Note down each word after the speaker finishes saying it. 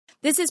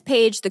This is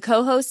Paige, the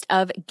co-host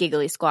of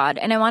Giggly Squad,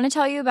 and I want to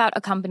tell you about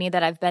a company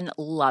that I've been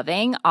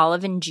loving,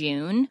 Olive and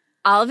June.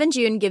 Olive and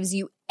June gives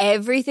you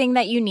everything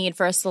that you need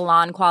for a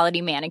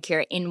salon-quality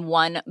manicure in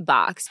one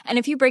box. And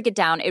if you break it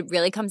down, it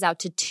really comes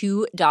out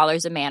to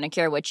 $2 a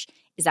manicure, which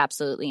is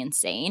absolutely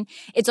insane.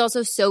 It's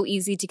also so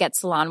easy to get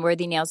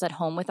salon-worthy nails at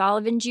home with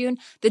Olive and June.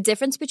 The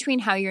difference between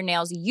how your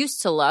nails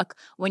used to look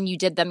when you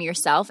did them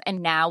yourself and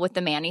now with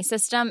the Mani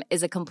system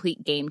is a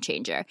complete game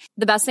changer.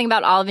 The best thing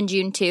about Olive and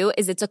June, too,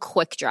 is it's a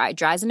quick dry.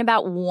 Dries in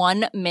about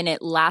 1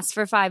 minute, lasts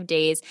for 5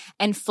 days,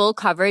 and full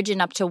coverage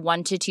in up to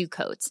 1 to 2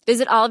 coats.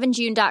 Visit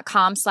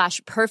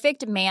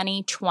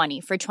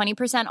oliveandjune.com/perfectmani20 for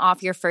 20%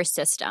 off your first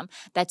system.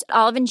 That's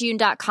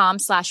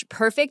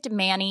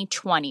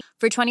oliveandjune.com/perfectmani20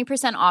 for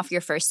 20% off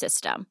your first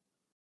system.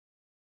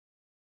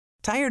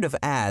 Tired of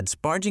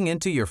ads barging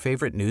into your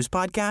favorite news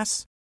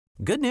podcasts?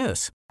 Good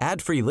news.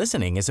 Ad-free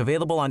listening is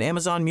available on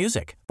Amazon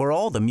Music for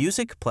all the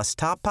music plus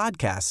top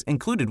podcasts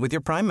included with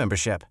your Prime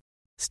membership.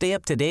 Stay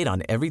up to date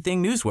on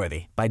everything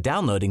newsworthy by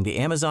downloading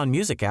the Amazon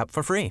Music app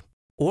for free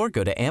or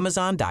go to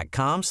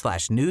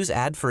amazon.com/news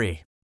ad free.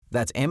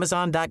 That's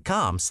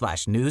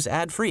amazon.com/news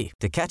ad free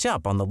to catch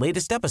up on the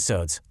latest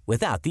episodes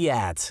without the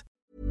ads.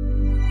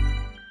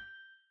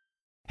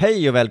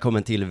 Hej och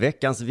välkommen till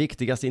veckans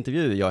viktigaste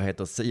intervju. Jag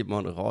heter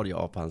Simon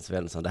Radio-apan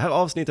Svensson. Det här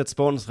avsnittet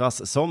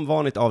sponsras som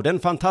vanligt av den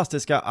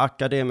fantastiska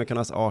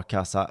Akademikernas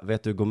A-kassa.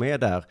 Vet du, gå med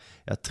där.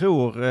 Jag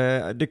tror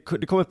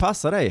det kommer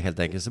passa dig helt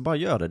enkelt, så bara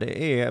gör det.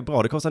 Det är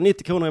bra. Det kostar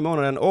 90 kronor i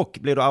månaden och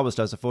blir du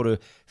arbetslös så får du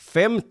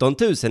 15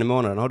 000 i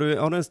månaden. Har du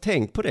ens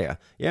tänkt på det?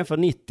 Jämför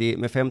 90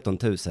 med 15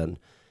 000.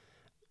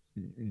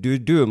 Du är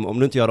dum om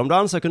du inte gör det. Om du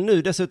ansöker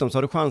nu dessutom så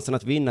har du chansen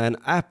att vinna en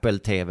Apple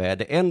TV.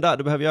 Det enda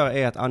du behöver göra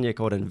är att ange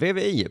koden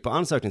VVI på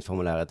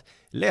ansökningsformuläret.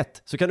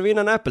 Lätt, så kan du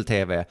vinna en Apple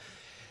TV.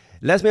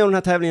 Läs mer om den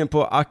här tävlingen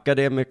på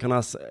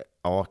Akademikernas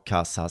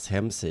A-kassas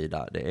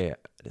hemsida. Det är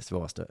det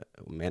svåraste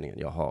meningen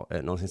jag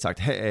har någonsin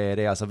sagt.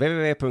 Det är alltså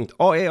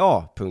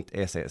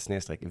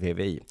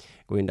www.aea.se/VVI.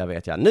 Gå in där,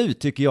 vet jag. Nu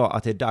tycker jag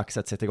att det är dags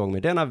att sätta igång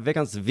med denna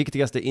veckans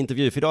viktigaste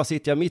intervju. För idag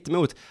sitter jag mitt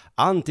emot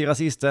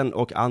antirasisten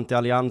och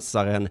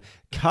antialliansaren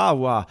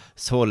Kawa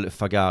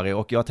Solfagari.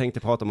 Och jag tänkte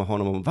prata med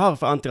honom om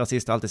varför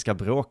antirasister alltid ska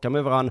bråka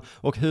med varann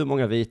och hur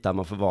många vita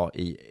man får vara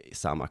i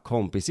samma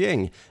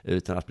kompisgäng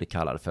utan att bli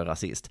kallad för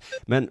rasist.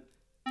 Men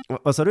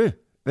vad sa du?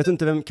 Vet du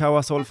inte vem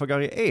Kawa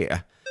Solfagari är?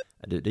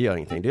 Det gör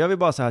ingenting. Det gör vi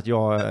bara så att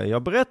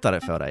jag berättar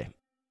det för dig.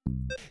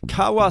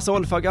 Kawa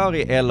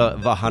Solfagari, eller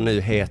vad han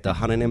nu heter,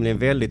 han är nämligen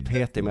väldigt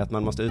petig med att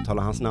man måste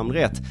uttala hans namn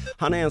rätt.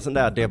 Han är en sån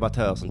där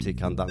debattör som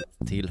tycker han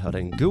tillhör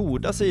den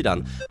goda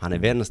sidan. Han är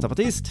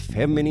vänsterpartist,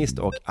 feminist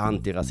och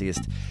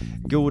antirasist.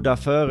 Goda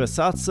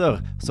föresatser,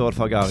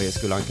 Solfagari,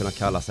 skulle han kunna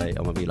kalla sig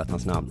om man vill att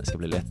hans namn ska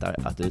bli lättare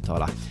att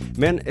uttala.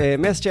 Men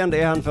mest känd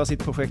är han för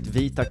sitt projekt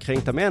Vita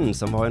kränkta män,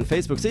 som var en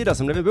Facebook-sida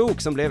som blev en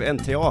bok som blev en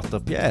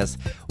teaterpjäs.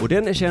 Och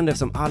den är känd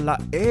eftersom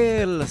alla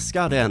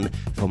älskar den.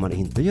 Får man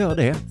inte göra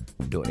det,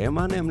 då är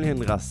man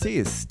nämligen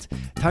rasist.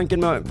 Tanken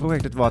med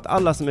projektet var att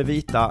alla som är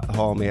vita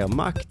har mer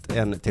makt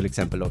än till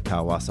exempel då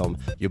Kawa, som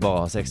ju bara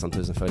har 16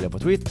 000 följare på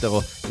Twitter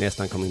och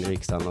nästan kom in i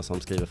riksdagen och som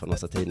skriver för en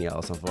massa tidningar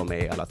och som får vara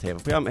med i alla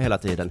tv-program hela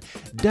tiden.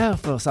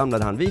 Därför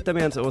samlade han vita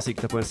mäns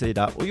åsikter på en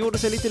sida och gjorde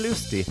sig lite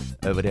lustig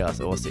över deras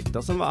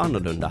åsikter som var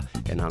annorlunda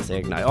än hans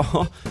egna.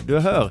 Ja, du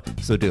hör,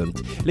 så dumt.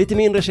 Lite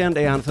mindre känd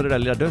är han för det där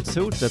lilla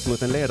dödshotet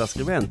mot en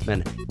ledarskribent,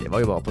 men det var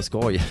ju bara på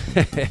skoj.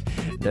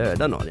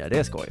 Döda någon, ja, det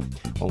är skoj.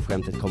 Om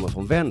skämtet kommer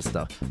från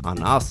vänster,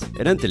 annars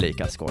är det inte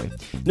lika skoj.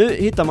 Nu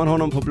hittar man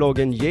honom på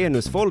bloggen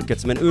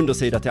Genusfolket som en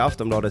undersida till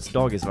Aftonbladets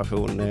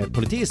dagisversion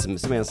Politism,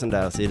 som är en sån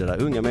där sida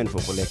där unga människor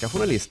får leka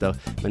journalister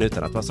men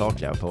utan att vara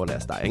sakliga och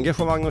pålästa.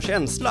 Engagemang och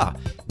känsla,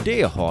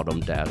 det har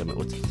de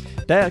däremot.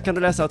 Där kan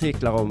du läsa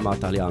artiklar om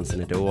att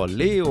alliansen är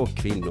dålig och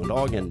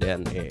kvinnodagen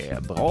den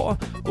är bra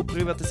och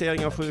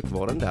privatisering av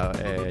sjukvården där,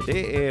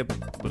 det är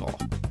bra.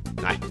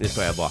 Nej, det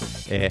ska jag bara.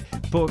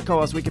 På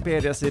Kawas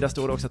Wikipedia-sida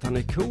står det också att han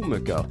är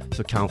komiker.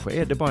 Så kanske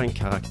är det bara en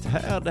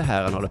karaktär det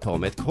här han håller på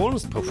med. Ett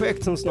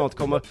konstprojekt som snart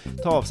kommer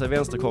ta av sig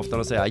vänsterkoftan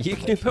och säga: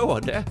 gick ni på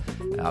det?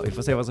 Ja, vi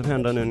får se vad som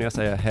händer nu när jag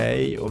säger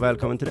hej och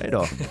välkommen till dig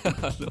då.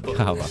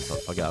 Kawa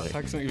Solfagari.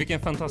 Tack så mycket. Vilken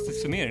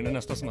fantastisk summering. Det är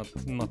nästan som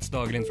att Mats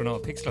Daglind från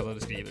Avpixlat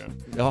hade skrivit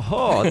den.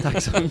 Jaha,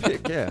 tack så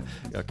mycket.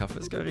 Jag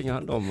kanske ska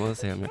ringa dem och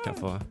se om jag kan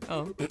få...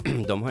 Ja.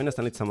 De har ju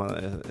nästan lite samma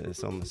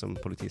som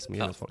politism och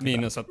genusfolk.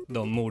 Minus att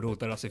de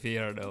mordhotar rasifierade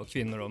och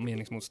kvinnor och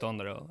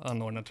meningsmotståndare och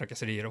anordnar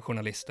trakasserier och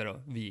journalister, och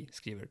vi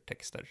skriver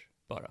texter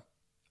bara.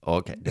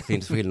 Okej, det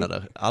finns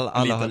skillnader.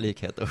 Alla har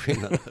likheter och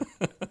skillnader.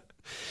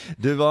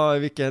 Du var,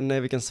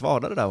 vilken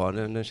svada det där var.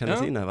 Den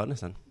kändes in här, va,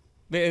 nästan.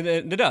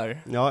 Det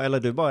där? Ja, eller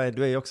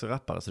du är ju också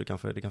rappare, så du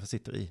kanske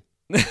sitter i.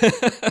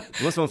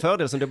 Det måste vara en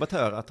fördel som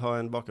debattör att ha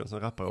en bakgrund som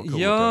rappare och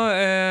komiker. Ja,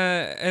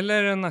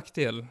 eller en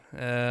nackdel.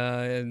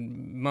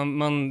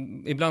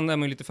 Ibland är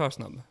man lite för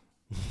snabb.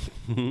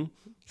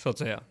 så att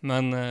säga.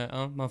 Men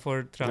man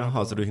får träna.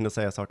 Jaha, så du hinner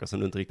säga saker som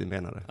du inte riktigt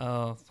menade?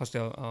 Ja, fast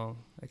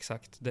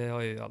exakt. Det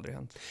har ju aldrig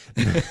hänt.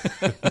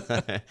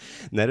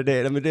 Nej, det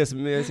är det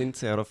som jag är så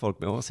intresserad av folk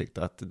med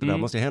åsikter, att det där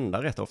måste ju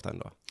hända rätt ofta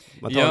ändå.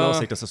 Man tar en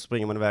åsikt och så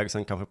springer man iväg, och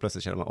sen kanske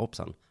plötsligt känner man,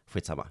 hoppsan,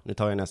 skitsamma. Nu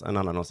tar jag en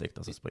annan åsikt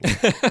och så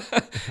springer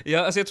Ja,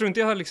 alltså jag tror inte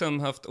jag har liksom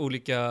haft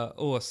olika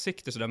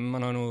åsikter sådär, men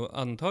man har nog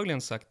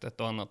antagligen sagt ett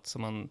och annat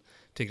som man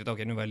tyckte att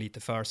okej, nu var jag lite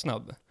för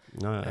snabb.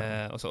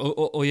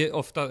 Och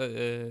ofta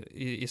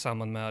i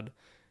samband med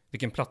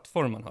vilken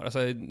plattform man har. Alltså,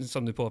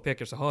 som du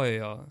påpekar så har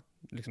jag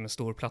liksom en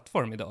stor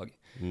plattform idag.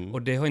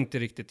 Och det har inte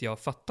riktigt jag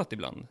fattat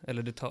ibland.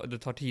 Eller det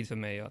tar tid för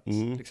mig att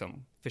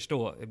liksom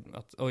förstå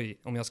att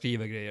om jag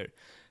skriver grejer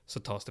så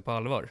tas det på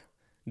allvar.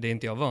 Det är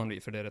inte jag van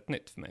vid, för det är rätt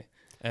nytt för mig.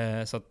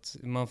 Så att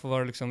man får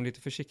vara liksom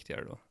lite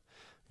försiktigare då.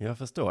 Jag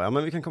förstår. Ja,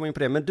 men vi kan komma in på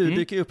det. Men du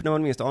dyker upp när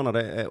man minst anar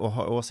det och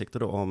har åsikter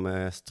då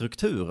om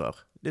strukturer.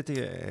 Det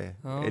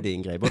är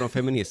din grej. Både om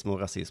feminism och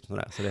rasism och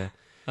sådär. Så det,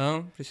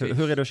 precis.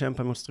 Hur är det att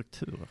kämpa mot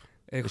strukturer?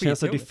 Det känns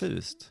så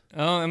diffust.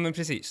 Ja, men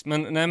precis.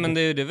 Men det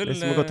är väl... Det är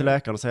som att gå till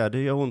läkaren och säga,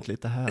 det gör ont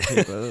lite här.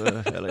 Typ.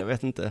 Eller jag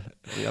vet inte.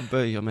 Jag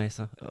böjer mig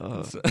så.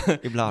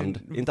 Ibland.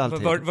 Inte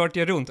alltid. Vart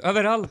gör det ont?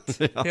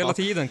 Överallt. Hela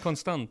tiden.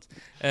 Konstant.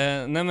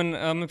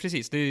 Men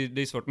precis. Det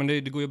är svårt. Men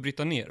det går ju att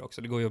bryta ner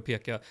också. Det går ju att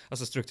peka...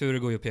 Alltså strukturer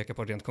går ju att peka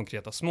på rent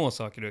konkreta små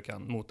saker du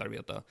kan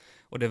motarbeta.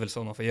 Och det är väl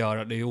så man får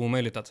göra. Det är ju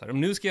omöjligt att så här,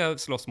 nu ska jag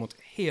slåss mot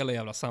hela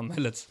jävla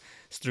samhällets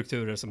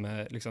strukturer som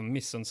är liksom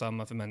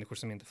missunnsamma för människor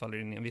som inte faller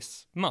in i en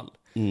viss mall.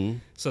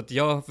 Så att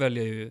jag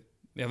väljer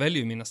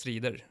ju mina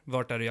strider.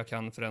 Vart är det jag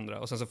kan förändra?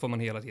 Och sen så får man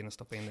hela tiden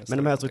stoppa in det. Men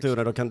de här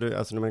strukturerna, då kan du,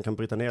 alltså när man kan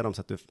bryta ner dem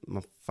så att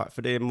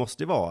för det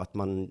måste ju vara att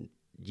man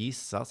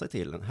gissar sig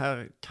till den.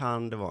 Här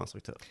kan det vara en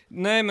struktur.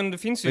 Nej, men det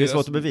finns ju... Men det är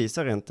svårt att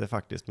bevisa rent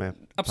faktiskt med...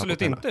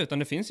 Absolut inte, utan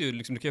det finns ju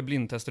liksom, du kan göra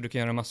blindtester, du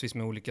kan göra massvis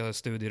med olika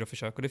studier och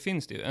försök, och det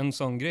finns det ju. En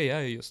sån grej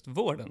är ju just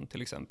vården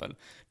till exempel,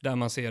 där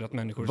man ser att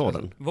människor...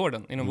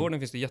 Vården. Inom vården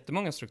finns det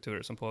jättemånga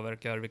strukturer som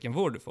påverkar vilken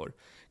vård du får.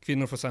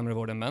 Kvinnor får sämre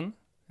vård än män.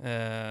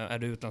 Är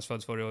du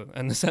utlandsfödd får du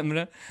ännu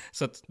sämre.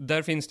 Så att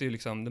där finns det ju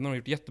liksom, de har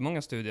gjort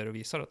jättemånga studier och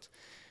visar att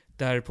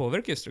där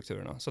påverkar ju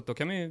strukturerna. Så att då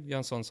kan man ju göra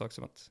en sån sak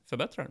som att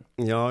förbättra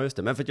den. Ja, just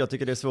det. Men för att jag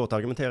tycker det är svårt att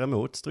argumentera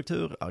mot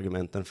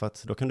strukturargumenten, för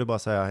att då kan du bara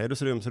säga, är du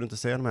så dum så du inte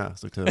ser de här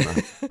strukturerna?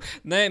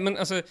 Nej, men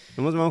alltså...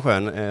 Det måste vara en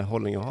skön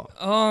hållning att ha.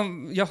 Ja,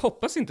 jag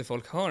hoppas inte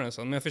folk har en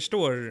sån, men jag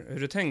förstår hur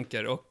du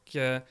tänker. Och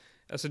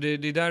alltså det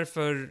är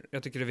därför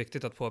jag tycker det är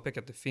viktigt att påpeka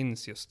att det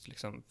finns just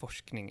liksom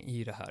forskning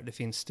i det här. Det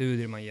finns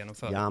studier man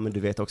genomför. Ja, men du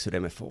vet också det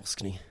med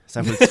forskning.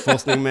 Särskilt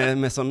forskning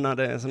med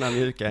sådana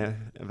mjuka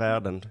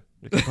värden.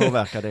 Du kan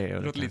påverka det.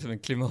 Det låter lite som en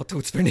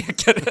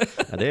klimathotsförnekare.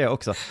 Ja, det är jag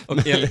också.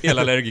 Och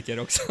elallergiker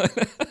också.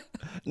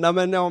 Nej,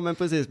 men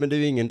precis. Men det är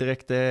ju ingen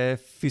direkt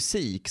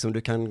fysik som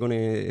du kan gå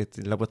ner i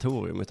ett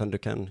laboratorium, utan du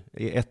kan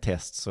i ett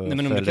test så... Nej,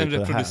 men om du kan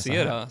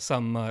reproducera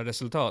samma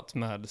resultat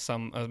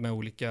med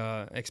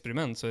olika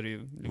experiment, så är det ju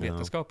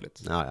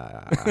vetenskapligt. Ja.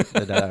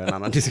 Det där är en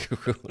annan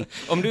diskussion.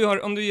 Om du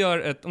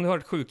har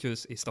ett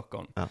sjukhus i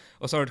Stockholm,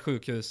 och så har du ett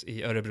sjukhus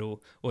i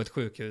Örebro och ett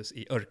sjukhus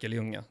i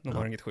Örkelljunga. De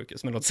har inget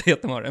sjukhus, men låt säga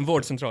att de har en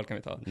vårdcentral kan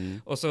vi ta.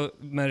 Och så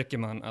märker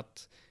man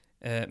att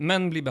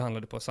män blir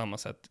behandlade på samma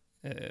sätt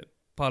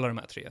på alla de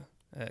här tre.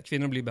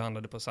 Kvinnor blir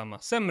behandlade på samma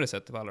sämre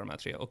sätt på alla de här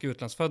tre. Och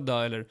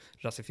utlandsfödda eller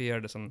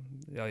rasifierade,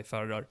 som jag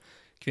föredrar,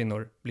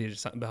 kvinnor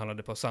blir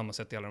behandlade på samma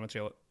sätt i alla de här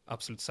tre, och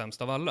absolut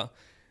sämst av alla.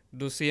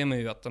 Då ser man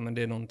ju att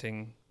det är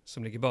någonting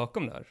som ligger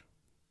bakom det här.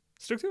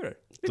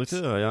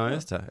 Strukturer, ja,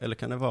 just det. Eller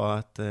kan det vara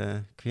att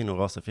kvinnor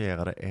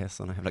rasifierade är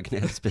såna jävla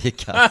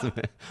gnällspikar som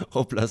är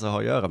hopplösa att ha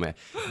att göra med?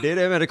 Det är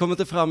det, men det kommer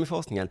inte fram i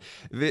forskningen.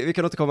 Vi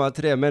kan återkomma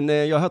till det, men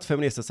jag har hört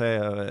feminister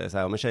säga så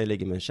här, om en tjej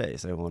ligger med en tjej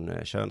så är hon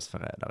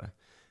könsförrädare.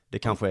 Det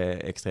kanske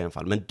är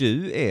extremfall, men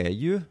du är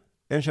ju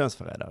en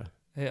könsförrädare.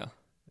 Ja.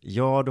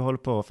 Ja, du håller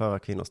på att föra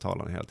kvinnors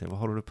talan hela tiden. Vad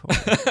håller du på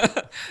med?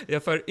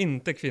 Jag för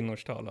inte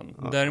kvinnors talan.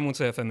 Ja. Däremot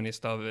så är jag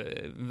feminist av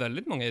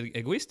väldigt många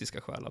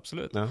egoistiska skäl,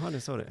 absolut. Jaha, det är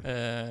så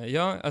det.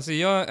 Ja, alltså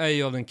jag är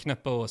ju av den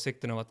knäppa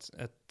åsikten av att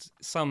ett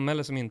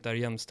samhälle som inte är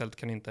jämställt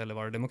kan inte heller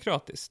vara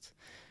demokratiskt.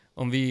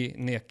 Om vi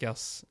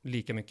nekas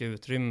lika mycket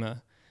utrymme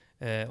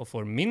och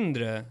får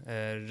mindre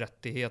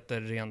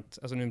rättigheter rent,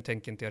 alltså nu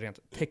tänker inte jag rent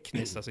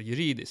tekniskt, alltså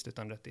juridiskt,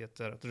 utan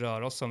rättigheter att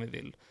röra oss som vi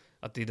vill,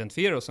 att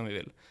identifiera oss som vi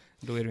vill.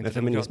 Då är det inte. Men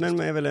feminismen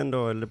är väl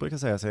ändå, eller brukar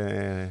säga sig,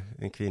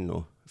 en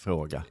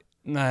kvinnofråga?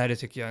 Nej, det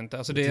tycker jag inte.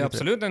 Alltså det är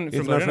absolut en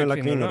från början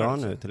en kvinnodag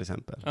nu till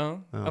exempel.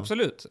 Ja,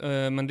 absolut.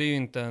 Men det är ju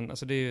inte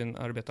alltså det är ju en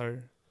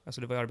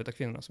alltså det var ju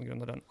arbetarkvinnorna som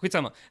grundade den.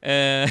 Skitsamma.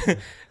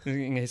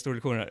 Inga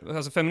historielektioner.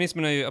 Alltså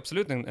feminismen är ju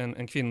absolut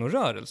en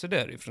kvinnorörelse, det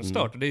är det ju från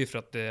start. Och det är ju för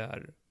att det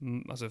är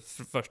alltså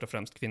först och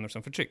främst kvinnor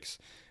som förtrycks.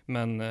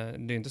 Men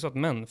det är inte så att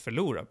män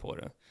förlorar på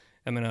det.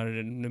 Jag menar,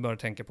 nu bara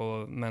tänka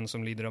på män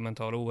som lider av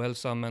mental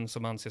ohälsa, män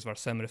som anses vara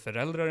sämre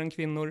föräldrar än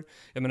kvinnor.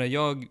 Jag menar,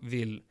 jag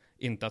vill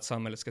inte att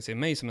samhället ska se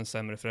mig som en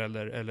sämre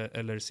förälder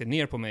eller se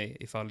ner på mig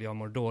ifall jag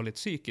mår dåligt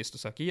psykiskt och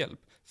söker hjälp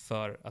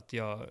för att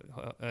jag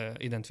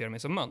identifierar mig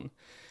som man.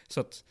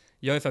 Så att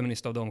jag är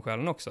feminist av de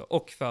skälen också.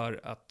 Och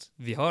för att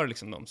vi har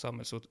liksom de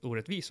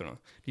samhällsorättvisorna.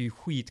 Det är ju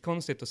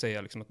skitkonstigt att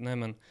säga liksom att nej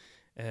men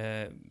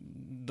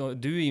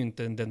du är ju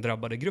inte den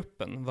drabbade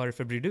gruppen.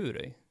 Varför bryr du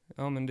dig?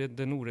 Ja, men det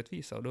är en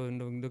orättvisa och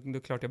då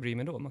klart jag bryr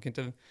mig då. Man kan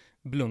inte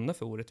blunda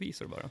för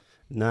orättvisor bara.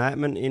 Nej,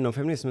 men inom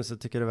feminismen så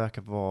tycker jag det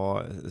verkar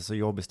vara så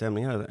jobbig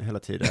stämning hela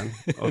tiden.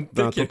 Och bland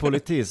annat på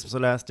politism så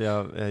läste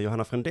jag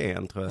Johanna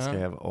Frändén tror jag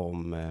skrev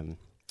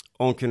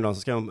om kvinnodagen,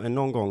 som skrev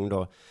någon gång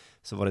då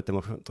så var det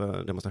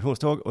ett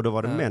demonstrationståg och då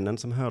var det männen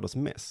som hördes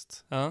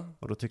mest.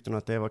 Och då tyckte hon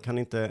att det kan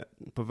inte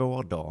på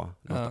vår dag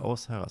låta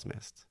oss höras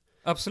mest.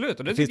 Absolut.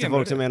 Och det finns det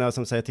folk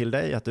som säger till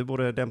dig att du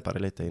borde dämpa det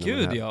lite?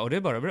 Gud ja, och det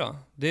är bara bra.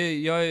 Det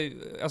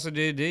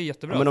är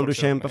jättebra. Ja, men om du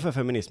kämpar för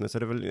feminismen så är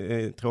det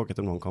väl tråkigt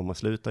om någon kommer att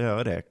sluta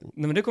göra det? Nej,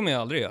 men det kommer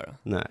jag aldrig göra.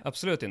 Nej.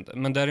 Absolut inte.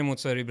 Men däremot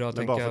så är det bra att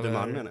tänka bara för att du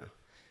man menar?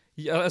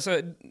 Ja,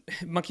 alltså,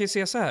 man kan ju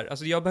säga så här.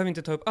 Alltså, jag behöver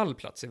inte ta upp all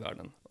plats i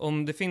världen.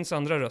 Om det finns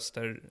andra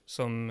röster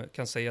som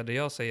kan säga det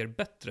jag säger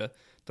bättre,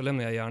 då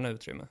lämnar jag gärna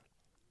utrymme.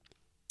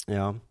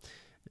 Ja.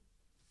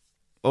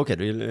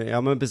 Okej,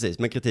 ja men precis.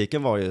 Men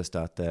kritiken var just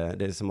att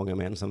det är så många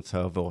män som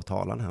för vår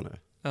talan här nu.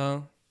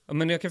 Ja,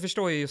 men jag kan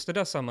förstå i just det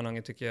där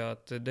sammanhanget tycker jag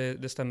att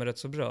det stämmer rätt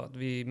så bra.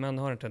 Vi män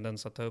har en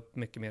tendens att ta upp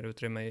mycket mer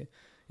utrymme i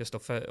just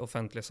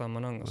offentliga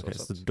sammanhang. Och okej,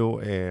 så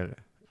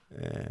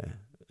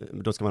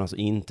då ska man alltså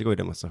inte gå i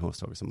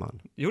demonstrationståg som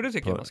man? Jo, det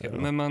tycker jag man ska.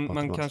 Men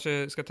man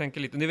kanske ska tänka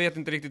lite. Ni vet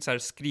inte riktigt så här,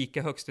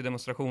 skrika högst i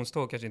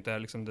demonstrationståg kanske inte är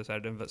liksom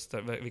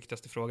den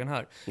viktigaste frågan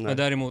här. Nej. Men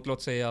däremot,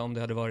 låt säga om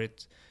det hade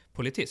varit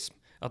politism.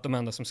 Att de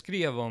enda som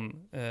skrev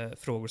om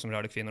frågor som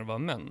rörde kvinnor var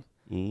män.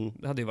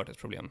 Det hade ju varit ett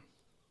problem.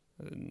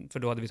 För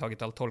då hade vi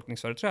tagit all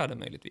tolkningsföreträde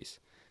möjligtvis.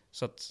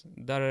 Så att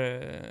där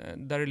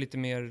är det lite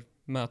mer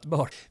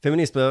mätbart.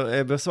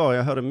 Feminister besvarar,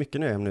 jag hörde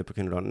mycket nu på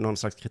kvinnodagen, någon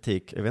slags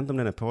kritik. Jag vet inte om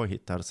den är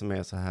påhittad som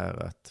är så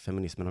här att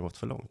feminismen har gått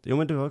för långt. Jo,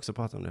 men du har också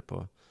pratat om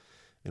det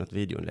i något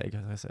videoinlägg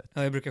har jag sett.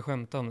 Ja, jag brukar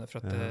skämta om det för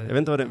att... jag vet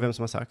inte vem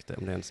som har sagt det,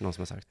 om det är någon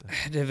som har sagt det.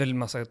 Det är väl en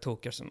massa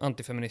tokar som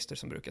antifeminister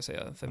som brukar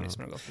säga att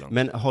feminismen har gått för långt.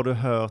 Men har du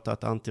hört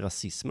att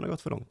antirasismen har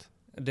gått för långt?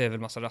 Det är väl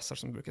massa rassar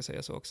som brukar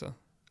säga så också.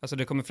 Alltså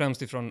det kommer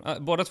främst ifrån...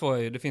 båda två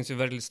det finns ju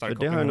väldigt stark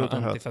koppling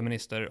mellan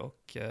antifeminister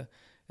och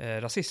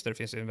rasister.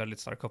 Finns ju en väldigt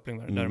stark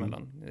koppling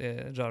däremellan.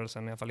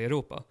 Rörelsen i alla fall i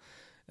Europa.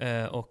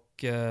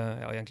 Och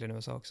egentligen i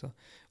USA också.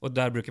 Och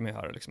där brukar man ju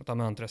höra liksom, att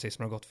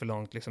antirasismen har gått för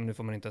långt. Liksom, nu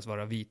får man inte ens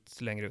vara vit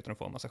längre utan att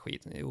få en massa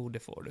skit. Jo, det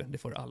får du. Det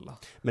får alla.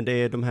 Men det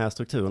är de här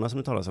strukturerna som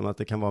du talar om, att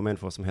det kan vara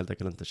människor som helt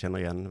enkelt inte känner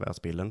igen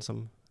världsbilden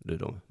som du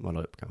då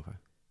målar upp kanske.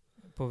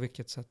 På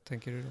vilket sätt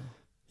tänker du då?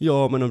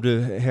 Ja, men om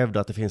du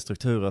hävdar att det finns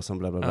strukturer som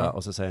bla bla bla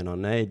och så säger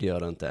någon nej, det gör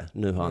det inte.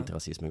 Nu har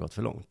antirasismen gått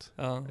för långt.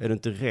 Ja. Är du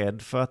inte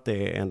rädd för att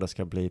det ändå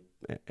ska bli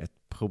ett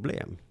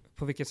problem?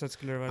 På vilket sätt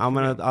skulle det vara? Ja,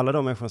 men att alla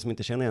de människor som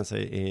inte känner igen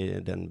sig i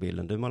den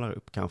bilden du målar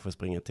upp kanske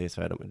springer till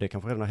Sverige. Det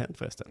kanske redan har hänt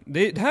förresten.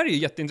 Det här är ju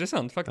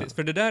jätteintressant faktiskt. Ja.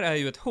 För det där är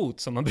ju ett hot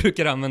som man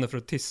brukar använda för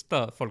att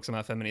tysta folk som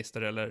är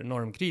feminister eller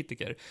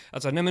normkritiker.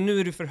 Alltså, nej men nu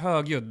är du för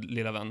högljudd,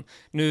 lilla vän.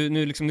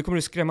 Nu kommer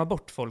du skrämma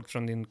bort folk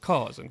från din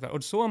cause.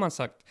 Och så har man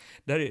sagt,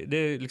 det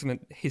är liksom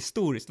ett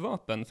historiskt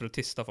vapen för att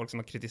tysta folk som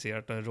har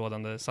kritiserat de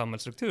rådande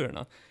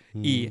samhällsstrukturerna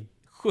i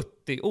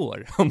 70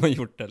 år har man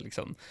gjort det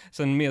liksom.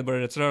 Sen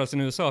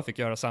medborgarrättsrörelsen i USA fick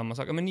göra samma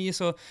sak. Men ni är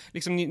så,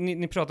 liksom,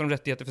 ni pratar om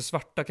rättigheter för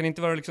svarta. Kan det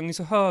inte vara liksom, ni är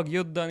så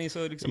högljudda, ni är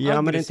så liksom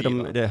aggressiva? Men det är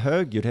inte det är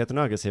högljuddheten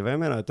och aggressiva jag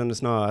menar, utan det är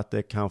snarare att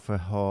det kanske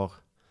har...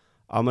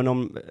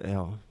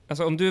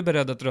 Alltså om du är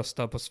beredd att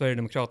rösta på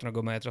Sverigedemokraterna och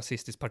gå med i ett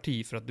rasistiskt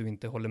parti för att du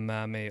inte håller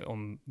med mig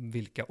om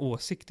vilka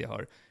åsikter jag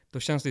har, då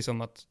känns det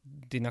som att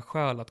dina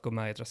skäl att gå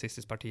med i ett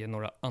rasistiskt parti är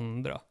några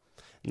andra.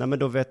 Nej,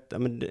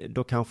 men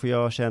då kanske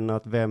jag känner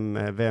att vem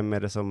är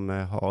det som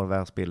har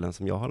världsbilden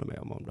som jag håller med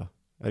om då?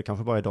 Det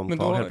kanske bara är de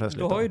kvar helt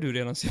plötsligt. Men då har ju du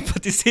redan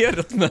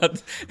sympatiserat med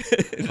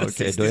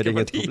Okej, då är det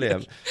inget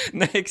problem.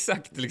 Nej,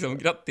 exakt. Liksom,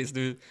 grattis,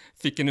 du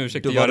fick en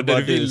ursäkt att göra det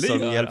du ville göra.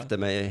 Då var det bara du som hjälpte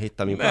mig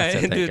hitta min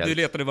plats. Nej, du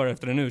letade bara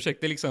efter en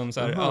ursäkt. Det är liksom så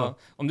här,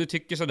 om du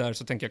tycker så där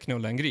så tänker jag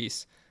knulla en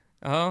gris.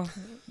 Ja,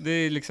 det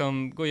är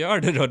liksom, gå och gör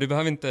det då. Du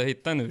behöver inte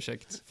hitta en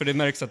ursäkt. För det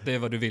märks att det är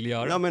vad du vill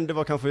göra. Ja, men det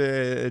var kanske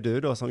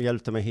du då som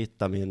hjälpte mig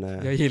hitta min...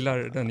 Jag gillar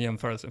den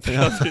jämförelsen. För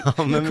jag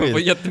kommer få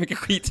jättemycket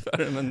skit för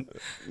det.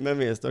 Men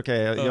visst,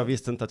 okej. Jag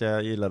visste inte att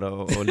jag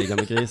gillade att ligga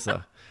med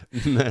grisar.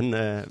 Men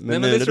nu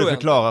när du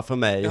förklarar för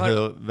mig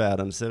hur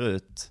världen ser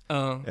ut.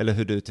 Eller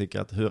hur du tycker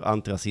att hur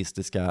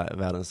antirasistiska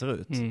världen ser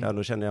ut. Ja,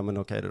 då kände jag, men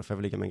okej, då får jag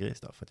väl ligga med en gris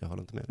då. För att jag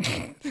håller inte med.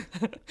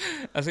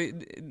 Alltså,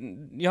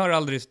 jag har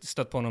aldrig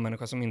stött på någon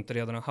människa som inte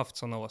redan har haft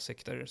sådana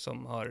åsikter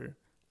som har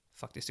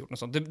faktiskt gjort något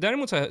sånt.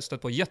 Däremot så har jag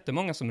stött på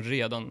jättemånga som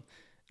redan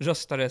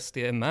röstar SD,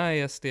 är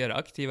med i SD, är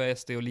aktiva i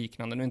SD och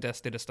liknande. Nu är inte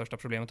SD det största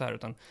problemet här,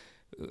 utan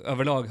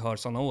överlag har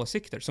sådana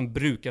åsikter som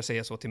brukar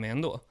säga så till mig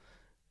ändå.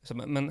 Så,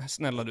 men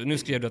snälla du, nu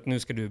skrev du att nu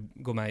ska du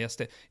gå med i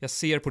SD. Jag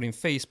ser på din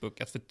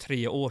Facebook att för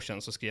 3 år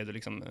sedan så skrev du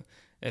liksom,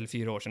 eller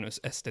 4 år sedan,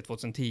 SD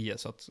 2010,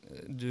 så att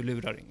du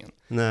lurar ingen.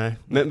 Nej,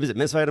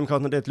 men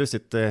Sverigedemokraterna, det är ett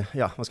lustigt,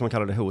 vad ska man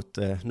kalla det, hot.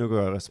 Nu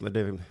går jag röst, men det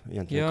är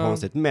egentligen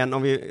konstigt. Men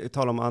om vi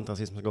talar om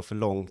antirasism som går för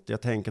långt,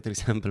 jag tänker till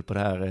exempel på det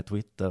här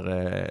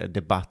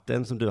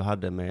Twitter-debatten som du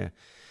hade med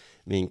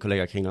min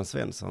kollega Kringland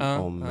Svensson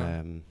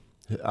om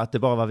att det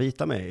bara var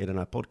vita med i den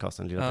här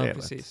podcasten, Lilla Drevet.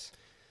 Precis.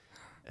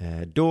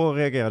 Då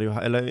reagerade ju,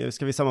 eller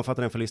ska vi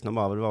sammanfatta den för lyssnarna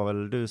bara? Det var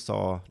väl, du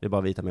sa, det är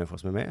bara vita människor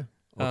som är med.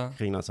 Och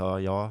Kringland sa,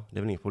 ja, det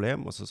är väl inget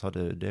problem. Och så sa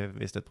du, det är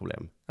visst ett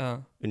problem.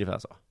 Ungefär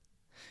så.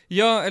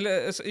 Ja, eller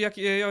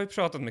jag har ju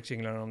pratat med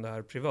Kringland om det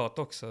här privat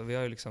också. Vi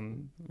har ju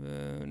liksom,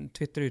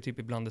 Twitter är ju typ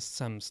ibland det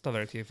sämsta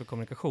verktyg för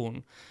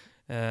kommunikation.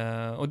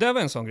 Och det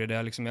var en sån grej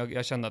där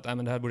jag kände att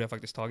men det här borde jag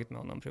faktiskt tagit med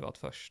honom privat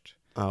först.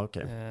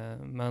 Okay.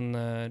 Men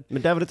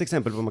där var ett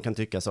exempel på vad man kan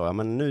tycka så,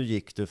 men nu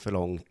gick du för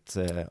långt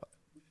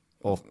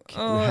och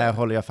här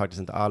håller jag faktiskt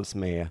inte alls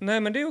med.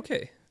 Nej, men det är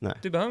okej.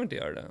 Du behöver inte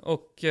göra det.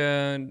 Och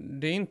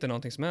det är inte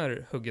någonting som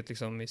är hugget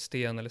liksom i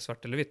sten eller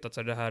svart eller vitt, att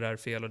så här, det här är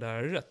fel och det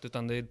här är rätt.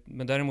 Utan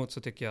men däremot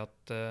så tycker jag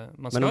att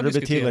man ska diskutera. Men om det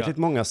blir tillräckligt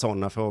många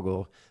sådana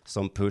frågor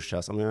som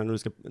pushas, om du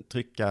ska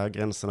trycka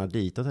gränserna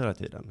ditåt hela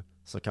tiden,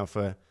 så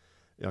kanske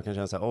jag kan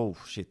känna så här,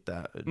 shit, det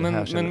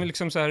här känner... Men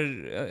liksom så här,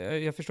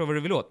 jag förstår vad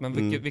du vill åt,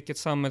 men vilket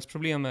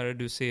samhällsproblem är det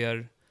du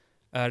ser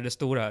är det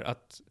stora här?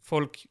 Att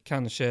folk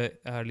kanske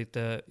är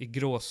lite i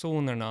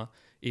gråzonerna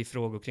i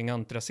frågor kring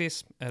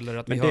antirasism, eller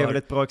att vi har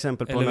ett bra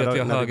exempel på när vi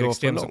har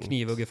högerextrem som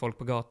knivhugger folk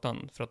på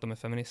gatan för att de är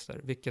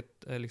feminister.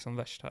 Vilket är liksom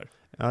värst här?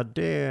 Ja,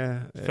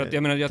 det för att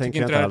jag tycker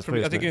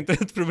inte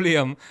det är ett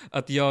problem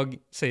att jag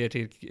säger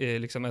till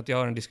liksom att jag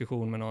har en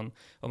diskussion med någon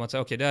om att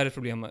säga okej, det är ett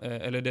problem,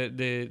 eller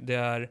det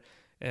är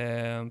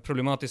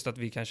problematiskt att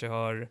vi kanske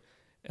har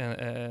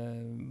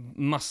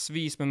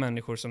massvis med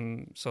människor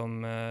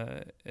som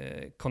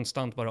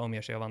konstant bara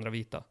omger sig av andra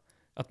vita.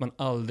 Att man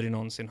aldrig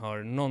någonsin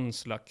har någon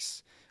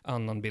slags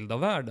annan bild av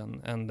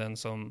världen än den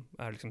som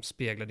är liksom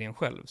speglad i en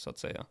själv, så att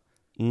säga.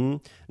 Nej,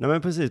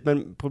 men precis,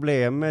 men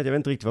problemet, jag vet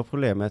inte riktigt vad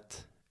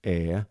problemet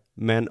är,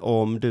 men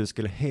om du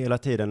skulle hela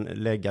tiden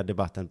lägga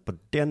debatten på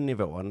den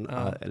nivån,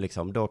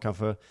 liksom, då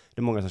kanske det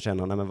är många som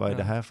känner, nej men vad är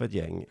det här för ett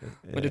gäng?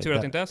 Men du tror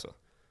att det inte är så?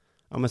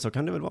 Ja, men så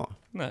kan det väl vara.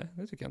 Nej,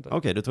 det tycker jag inte.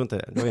 Okej, du tror inte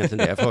det. Det var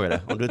egentligen det jag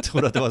frågade. Om du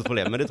trodde att det var ett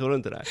problem, men det tror du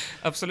inte det.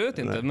 Absolut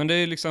inte. Nej. Men det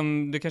är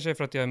liksom, det kanske är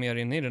för att jag är mer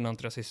inne i den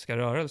antirasistiska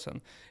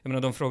rörelsen. Jag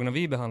menar, de frågorna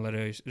vi behandlar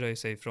rör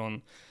sig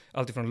från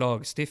alltifrån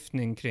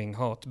lagstiftning kring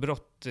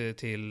hatbrott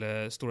till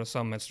stora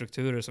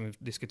samhällsstrukturer som vi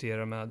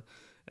diskuterar med.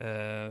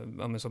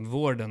 Som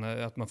vården,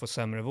 att man får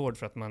sämre vård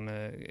för att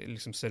man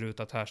liksom ser ut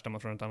att härstamma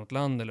från ett annat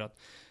land, eller att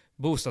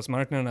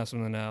bostadsmarknaden är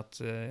som den är, att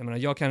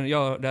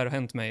det har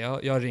hänt mig.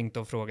 Jag har ringt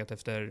och frågat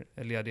efter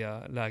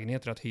lediga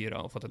lägenheter att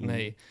hyra och fått ett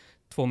nej.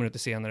 2 minuter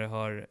senare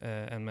har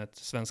en med ett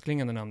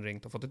svenskklingande namn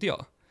ringt och fått ett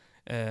ja.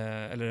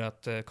 Eller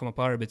att komma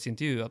på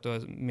arbetsintervju, att du har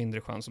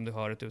mindre chans om du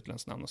har ett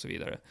utländskt namn och så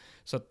vidare.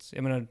 Så att,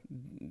 jag menar,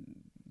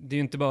 det är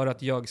ju inte bara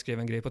att jag skrev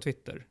en grej på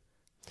Twitter.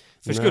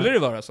 För skulle det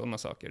vara sådana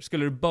saker,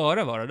 skulle det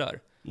bara vara där,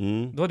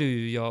 då hade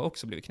ju jag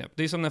också blivit knäpp.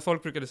 Det är som när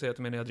folk brukade säga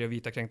till mig när jag drev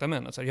vita kränkta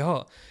män, att så här,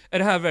 jaha, är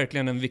det här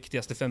verkligen den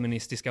viktigaste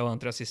feministiska och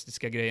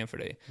antirasistiska grejen för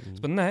dig?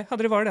 Så bara, nej,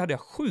 hade det varit det hade jag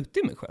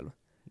skjutit mig själv.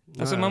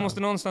 Alltså man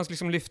måste någonstans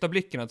liksom lyfta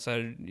blicken, att så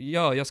här,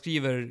 ja, jag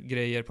skriver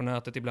grejer på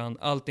nätet ibland,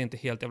 allt är inte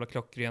helt jävla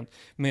klockrent,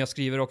 men jag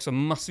skriver också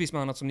massvis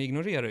med annat som ni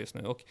ignorerar just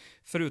nu, och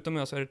förutom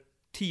jag så är det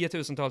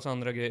 10,000-tals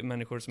andra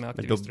människor som är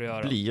aktivister att göra.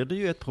 Men då blir det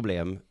ju ett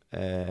problem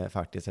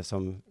faktiskt,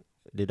 eftersom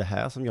det är det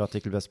här som jag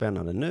tycker blir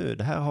spännande nu.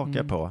 Det här hakar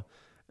jag på.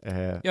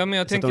 Ja, men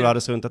jag tänker, om du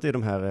hade struntat i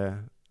de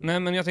här nej,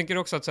 men jag tänker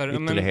också att så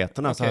här,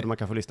 ytterligheterna, så hade man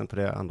kanske lyssnat på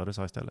det andra du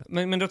sa istället.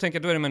 Men då tänker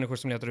jag, då är det människor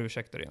som letar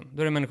ursäkter igen.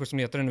 Då är det människor som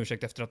letar en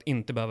ursäkt efter att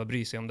inte behöva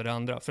bry sig om det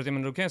andra. För att, jag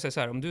menar, då kan jag säga så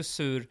här, om du är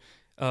sur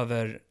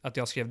över att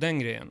jag skrev den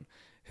grejen,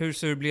 hur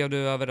sur blev du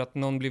över att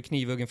någon blev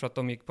knivhuggen för att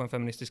de gick på en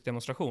feministisk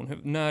demonstration?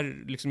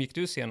 När liksom gick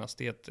du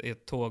senast i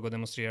ett tåg och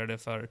demonstrerade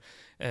för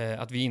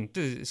att vi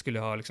inte skulle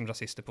ha liksom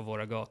rasister på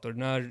våra gator?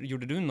 När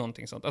gjorde du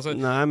någonting sånt? Alltså,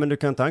 nej, men du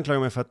kan inte anklaga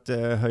mig för att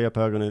höja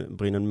på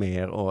ögonbrynen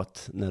mer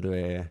åt när du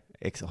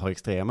har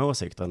extrema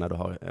åsikter, när du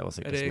har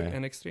åsikter som är... Är det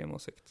en extrem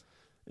åsikt?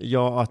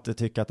 Ja, att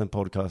tycka att en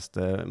podcast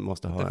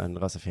måste ha en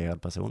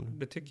rasifierad person.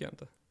 Det tycker jag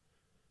inte.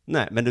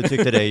 Nej, men du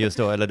tyckte det just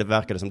då, eller det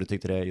verkade som du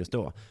tyckte det just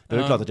då. Då är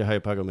det klart att jag höjer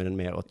på ögonbrynen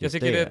mer åt just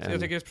det. Jag tycker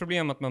det är ett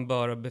problem att man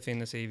bara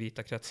befinner sig i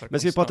vita kretsar. Men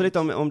ska vi prata lite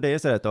om det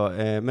istället då?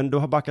 Men du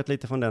har backat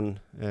lite från den...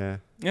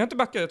 Jag har inte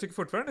backat, jag tycker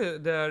fortfarande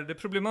det är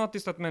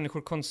problematiskt att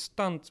människor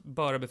konstant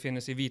bara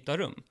befinner sig i vita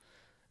rum.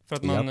 För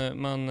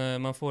att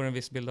man får en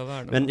viss bild av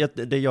världen.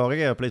 Men det jag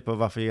reagerar på lite på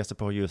varför jag ger sig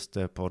på just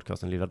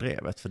podcasten Lilla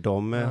Drevet. För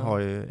de har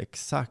ju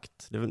exakt,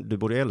 du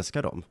borde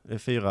älska dem. Det är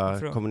 4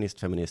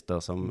 kommunistfeminister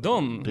som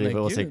driver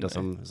åsikter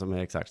som är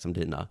exakt som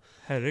dina.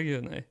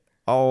 Herregud, nej.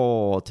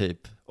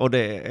 Typ. Och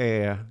det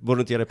är, borde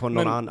du inte ge dig på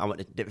någon annan?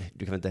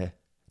 Du kan inte,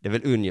 det är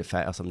väl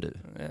ungefär som du?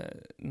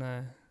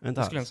 Nej,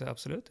 det skulle jag säga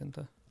absolut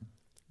inte.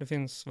 Det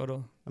finns,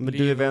 vadå? Ja, men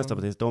du är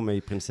vänsterpartist, de är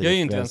i princip... Jag är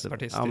ju inte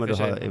vänsterpartist. Ja, men du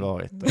har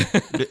varit.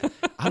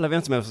 Alla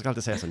vänstermänniskor ska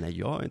alltid säga så, nej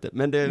jag är inte.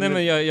 Men nej,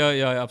 men jag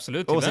är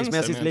absolut till vänster.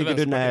 Åsiktsmässigt ligger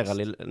du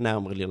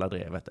närmare Lilla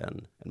Drevet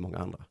än många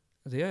andra.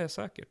 Det gör jag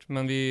säkert.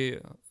 Men vi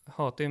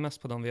hatar ju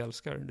mest på dem vi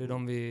älskar. Det är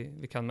de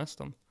vi kan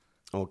mest om.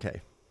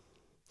 Okej.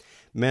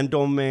 Men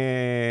de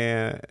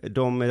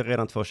är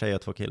redan 2 tjejer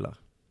och 2 killar.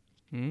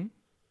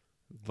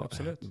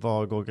 Absolut.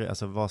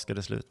 Var ska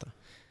det sluta?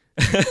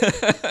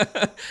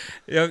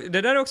 Ja,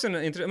 det där är också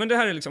men det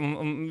här är liksom,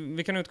 om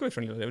vi kan utgå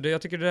ifrån det.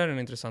 Jag tycker det där är en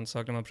intressant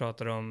sak när man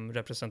pratar om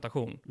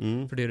representation.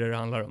 För det är det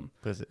handlar om.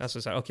 Precis.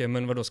 Alltså såhär, okej,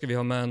 men vadå, ska vi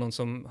ha med någon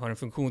som har en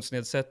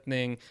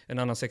funktionsnedsättning, en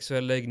annan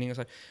sexuell läggning och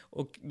så här.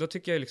 Och då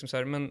tycker jag liksom så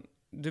här, men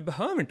du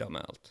behöver inte ha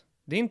med allt.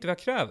 Det är inte vad jag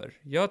kräver.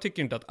 Jag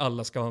tycker inte att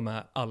alla ska ha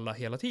med alla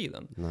hela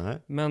tiden. Nej.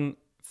 Men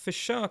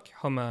försök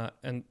ha med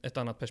ett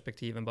annat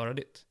perspektiv än bara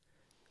ditt.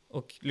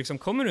 Och liksom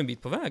kommer du en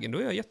bit på vägen, då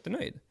är jag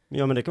jättenöjd.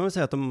 Ja, men det kan man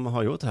säga att de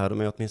har gjort här.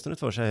 De är åtminstone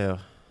 2 tjejer.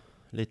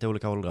 Lite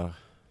olika åldrar.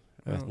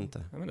 Jag vet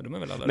inte. Jag menar, de är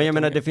väl alla, men jag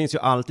menar, det finns ju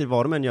alltid,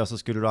 vad de än gör så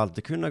skulle du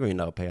alltid kunna gå in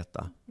där och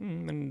peta.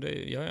 Men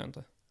det gör jag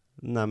inte.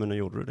 Nej, men nu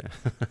gjorde du det.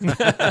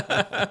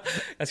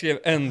 Jag skrev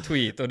en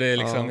tweet och det är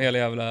liksom hela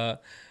jävla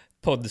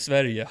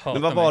podd-Sverige hatar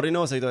Men vad var mig. din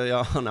åsikt?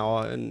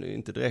 Ja,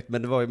 inte direkt,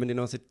 men det var ju med din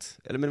åsikt.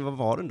 Eller men vad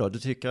var den då? Du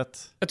tycker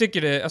att... Jag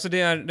tycker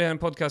det är en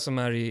podcast som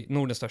är i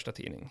Nordens största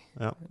tidning.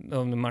 Ja.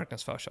 De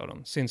marknadsförs av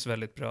dem. Syns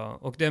väldigt bra.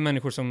 Och det är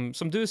människor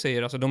som du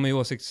säger, alltså de är ju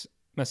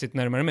åsiktsmässigt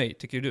närmare mig,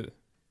 tycker du.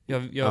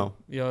 Jag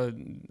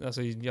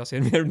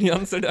ser mer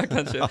nyanser där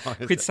kanske.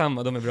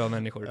 Skitsamma, de är bra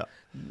människor. Ja.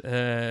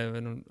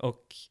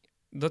 Och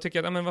då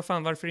tycker jag, men vad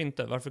fan, varför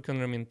inte? Varför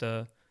kunde de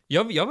inte...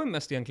 Jag var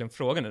mest egentligen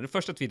frågan. Den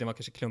första tweeten var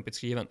kanske klumpigt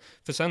skriven.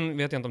 För sen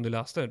vet jag inte om du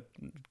läste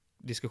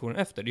diskussionen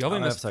efter. Jag var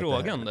mest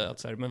frågande. Att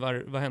så här, men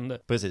vad hände?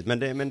 Precis,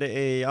 men det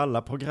är i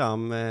alla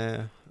program.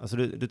 Alltså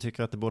du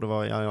tycker att det borde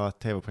vara i alla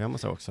tv-program och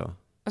så också?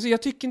 Alltså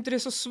jag tycker inte det är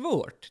så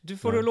svårt. Du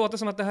får det låta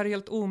som att det här är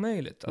helt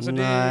omöjligt. Alltså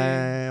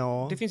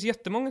det finns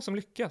jättemånga som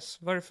lyckas.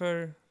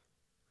 Varför?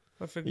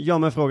 Ja,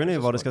 men frågan är ju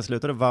var det ska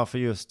sluta. Varför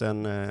just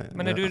en...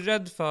 Men är du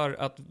rädd för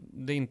att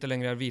det inte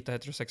längre är vita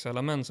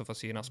heterosexuella män som får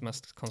synas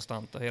mest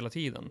konstanta hela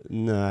tiden?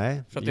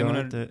 Nej, för att jag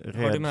är inte rädd för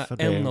det. Har du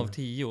med en av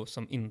 10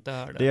 som inte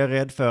är det? Det jag är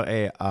rädd för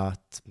är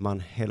att man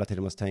hela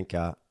tiden måste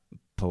tänka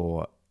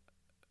på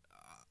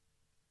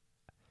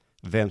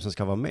vem som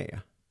ska vara med.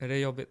 Är det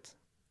jobbigt?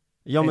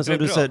 Ja, men som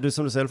du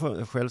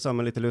själv sa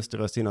med lite lustig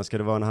röst innan, ska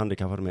det vara en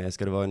handikappad med,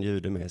 ska det vara en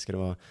jude med, ska det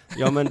vara...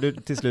 Ja,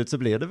 men till slut så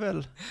blir det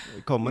väl...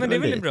 Men det är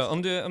väl bra,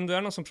 om du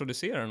är någon som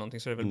producerar någonting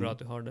så är det väl bra att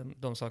du har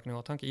de sakerna i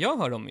åtanke. Jag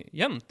har dem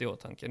jämt i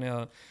åtanke när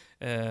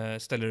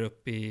jag ställer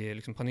upp i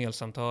liksom,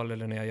 panelsamtal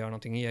eller när jag gör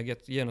någonting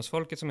eget.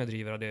 Genusfolket som jag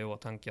driver har det i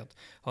åtanke att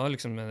ha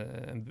liksom,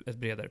 ett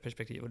bredare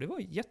perspektiv. Och det var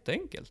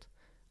jätteenkelt.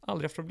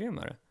 Aldrig haft problem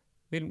med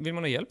det. Vill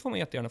man ha hjälp får man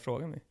jättegärna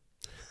fråga mig.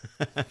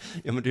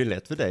 Ja, men det är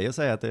lätt för dig att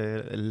säga att det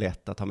är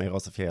lätt att ha med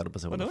rasifierade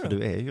personer, för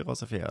du är ju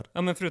rasifierad.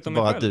 Ja, men förutom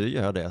bara att du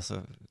gör det så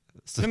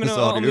nej,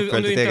 har du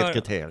uppfyllt ditt eget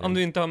kriterium. Om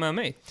du inte har med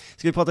mig.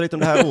 Ska vi prata lite om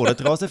det här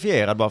ordet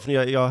rasifierad bara, för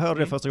jag hörde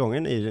det första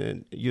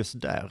gången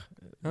just där.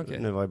 Okay.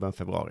 Nu var det bara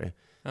februari.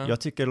 Ja.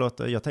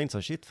 Jag tänkte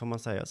så, shit, får man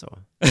säga så?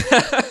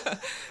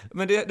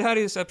 Men det här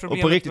är ju så här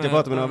problemet. Och på riktigt, jag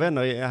pratade med några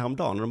vänner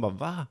häromdagen och de bara,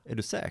 va? Är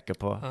du säker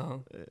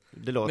på?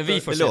 Det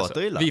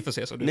låter illa. Vi får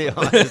se så.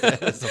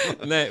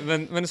 Nej,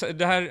 men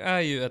det här är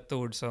ju ett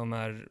ord som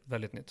är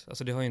väldigt nytt.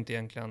 Alltså det har ju inte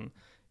egentligen...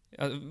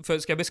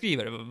 Ska jag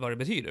beskriva vad det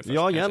betyder? Först,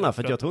 ja, gärna,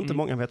 för jag tror inte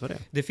många vet vad det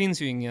är. Det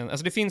finns ju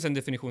det finns en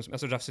definition,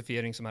 alltså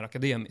rasifiering som är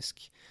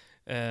akademisk.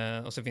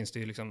 Och så finns det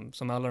ju liksom,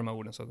 som alla de här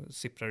orden så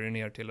sipprar det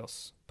ner till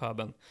oss,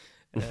 pubben.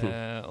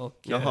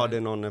 Jaha, det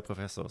är någon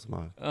professor som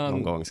har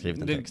någon gång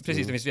skrivit en text.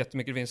 Precis, det finns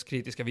jättemycket, det finns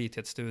kritiska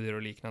vithetsstudier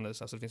och liknande,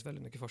 så alltså det finns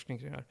väldigt mycket forskning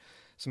kring det här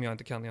som jag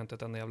inte kan, jag har inte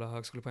ett enda jävla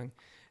högskolepoäng.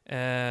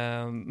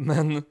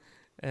 Men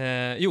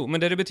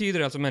det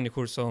betyder alltså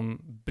människor som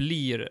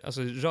blir,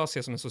 alltså ras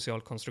ses som en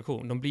social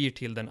konstruktion, de blir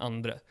till den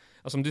andra.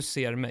 Alltså om du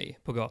ser mig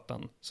på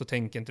gatan så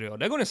tänker inte du,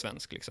 där går en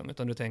svensk liksom,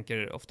 utan du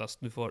tänker oftast,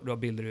 du har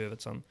bilder i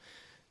huvudet som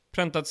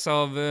präntats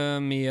av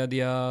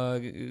media,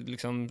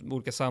 liksom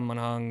olika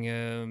sammanhang,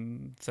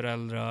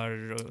 föräldrar.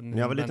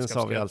 Jag var liten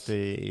sa vi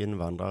alltid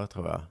invandrare,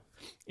 tror jag.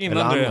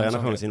 Invandrare, eller andra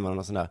generations invandrare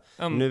och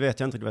sådär. Nu vet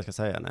jag inte vad jag ska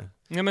säga, nej.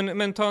 Ja,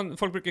 men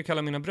folk brukar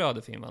kalla mina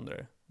bröder för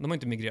invandrare. De har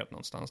inte migrerat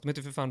någonstans. De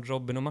heter för fan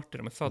Robin och Martin,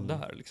 de är födda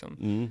här liksom.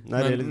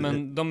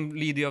 Men de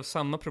lider ju av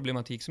samma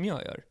problematik som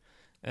jag gör.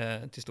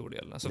 Till stor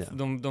del. Alltså,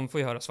 de får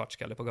ju höra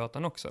svartskalle på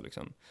gatan också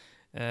liksom.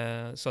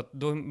 Så att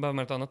då behöver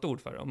man ett annat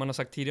ord för det. Om man har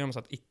sagt tidigare, man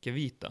sagt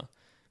icke-vita.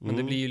 Men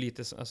det blir ju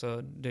lite,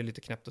 alltså, det är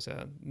lite knäppt att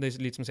säga. Det är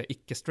lite som att säga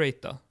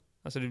icke-straighta.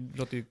 Alltså det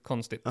låter ju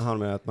konstigt. Jaha,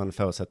 med att man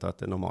förutsätter att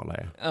det normala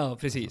är. Ja,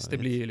 precis. Det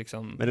blir ju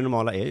liksom... Men det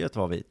normala är ju att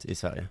vara vit i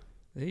Sverige.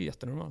 Det är ju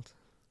jättenormalt.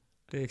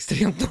 Det är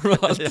extremt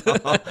normalt.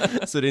 Ja,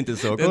 så det är inte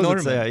så konstigt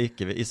att säga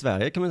icke. I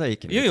Sverige kan man säga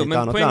icke. I ett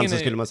annat land så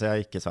skulle man säga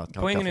icke-svart.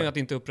 Poängen är ju att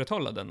inte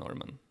upprätthålla den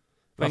normen.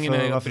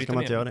 Varför ska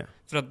man inte göra det?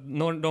 För att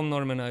de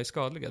normerna är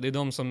skadliga. Det är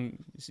de som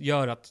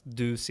gör att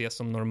du ses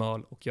som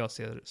normal och jag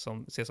ses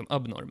som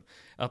abnorm.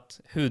 Att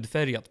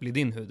hudfärgat blir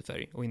din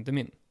hudfärg och inte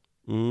min.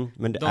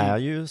 Men det är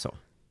ju så.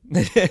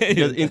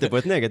 Inte på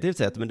ett negativt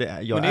sätt, men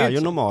jag är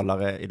ju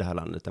normalare i det här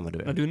landet än vad du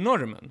är. Men du är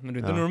normen, men du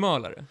är inte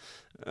normalare.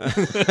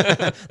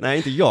 Nej,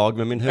 inte jag,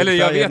 men min hudfärg är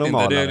normalare. Eller jag vet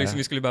inte, det är liksom,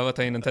 vi skulle behöva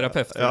ta in en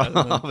terapeut för det.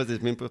 Ja,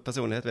 precis, min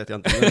personlighet vet jag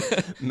inte.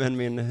 Men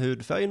min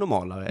hudfärg är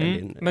normalare än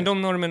din. Men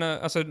de normerna,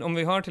 alltså om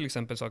vi har till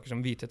exempel saker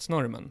som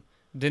vithetsnormen,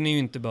 den är ju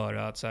inte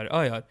bara att så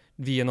här,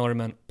 vi är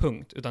normen,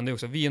 punkt. Utan det är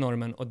också, vi är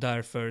normen och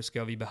därför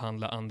ska vi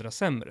behandla andra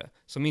sämre.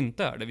 Som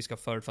inte är det. Vi ska ha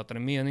förutfattade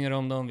meningar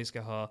om dem, vi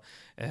ska ha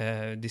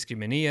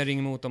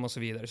diskriminering mot dem och så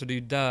vidare. Så det är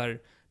ju där,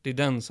 det är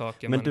den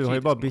saken. Men du har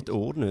ju bara bytt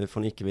ord nu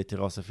från icke-vit till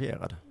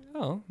rasifierad.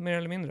 Ja, mer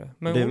eller mindre.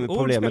 Men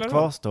problemet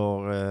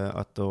kvarstår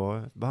att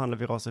då behandlar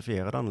vi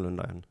rasifierad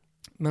annorlunda än.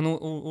 Men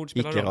ord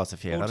spelar roll.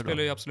 Ord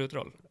spelar ju absolut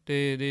roll.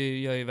 Det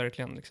gör ju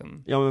verkligen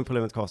liksom. Ja, men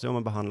problemet kvarstår. Om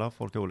man behandlar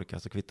folk olika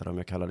så kvittar de om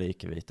jag kallar det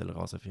icke-vit eller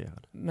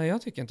rasifierad. Nej,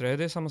 jag tycker inte det.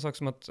 Det är samma sak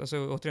som att, alltså,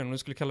 återigen, om du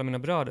skulle kalla mina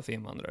bröder för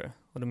invandrare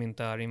och de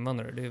inte är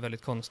invandrare, det är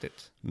väldigt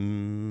konstigt.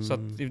 Så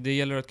att det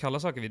gäller att kalla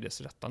saker vid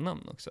dess rätta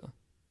namn också.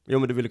 Jo,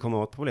 men du ville komma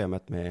åt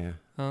problemet med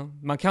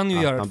man kan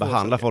ju göra man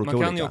behandlar folk man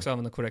olika. kan ju också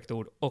använda korrekta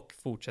ord och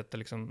fortsätta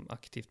liksom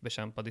aktivt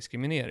bekämpa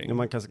diskriminering. Ja,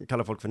 man kan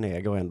kalla folk för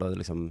neger och ändå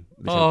liksom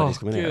bekämpa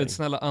diskriminering. Gud,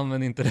 snälla,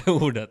 använd inte det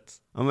ordet.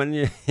 Ja, men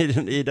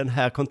i den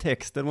här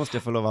kontexten måste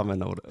jag få lov att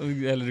använda ordet.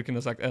 Eller du kunde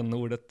ha sagt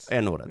n-ordet.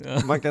 N-ordet.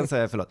 Ja. Man kan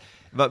säga förlåt.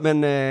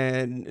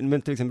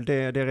 Men till exempel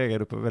det reagerar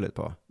du på väldigt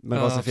på. Men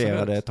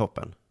rasifierade är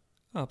toppen.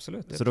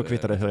 Absolut. Så då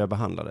kvittar det hur jag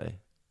behandlar dig.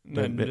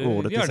 Nej, det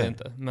ordet gör det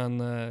inte. Men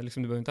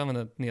liksom, du behöver inte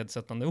använda ett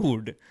nedsättande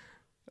ord.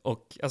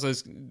 Och alltså,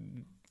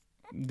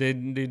 det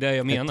är det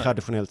jag menar. Ett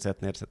traditionellt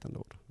sett nedsättande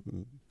ord.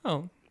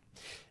 Ja.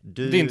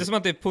 Det är inte som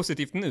att det är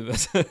positivt nu.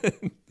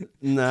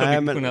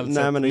 nej, men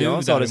när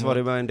jag sa det så var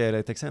det bara en del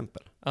ett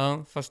exempel.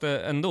 Ja, fast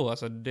ändå.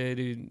 Alltså,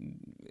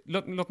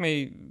 låt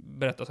mig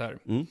berätta så här.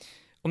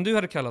 Om du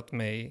hade kallat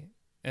mig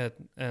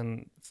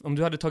om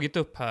du hade tagit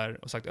upp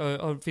här och sagt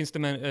finns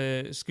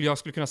det jag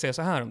skulle kunna säga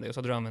så här om det, och så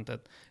hade du använt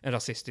en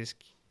rasistisk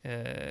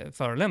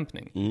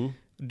förolämpning.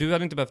 Du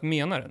hade inte behövt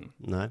mena den.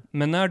 Nej.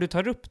 Men när du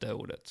tar upp det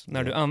ordet,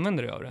 när du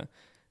använder dig av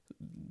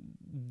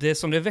det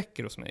som det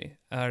väcker hos mig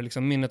är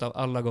liksom minnet av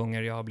alla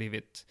gånger jag har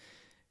blivit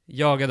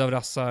jagad av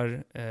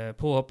rassar,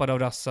 påhoppad av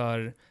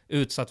rassar,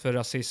 utsatt för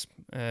rasism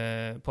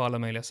på alla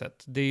möjliga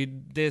sätt. Det är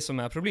det som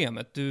är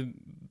problemet. Du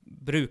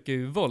brukar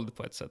ju våld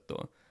på ett sätt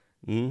då.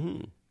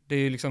 Det är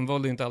ju liksom,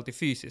 våld är inte alltid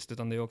fysiskt,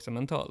 utan det är också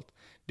mentalt.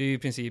 Det är ju i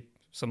princip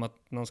som att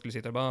någon skulle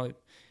sitta och bara,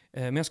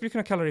 men jag skulle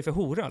kunna kalla dig för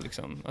hora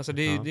liksom. Alltså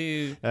det är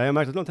ju... Ja, jag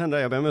märkte att något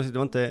hände. Jag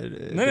var inte...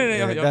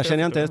 Nej, där känner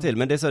jag inte ens till.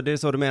 Men det är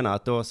så du menar,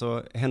 att då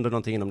så händer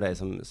någonting inom dig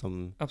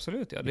som...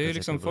 Absolut, ja. Det är ju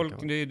liksom folk...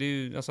 Det är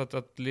ju, alltså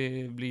att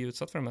bli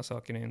utsatt för de här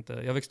sakerna är inte...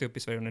 Jag växte upp i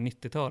Sverige under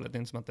 90-talet. Det är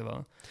inte som att det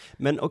var...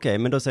 Men okej,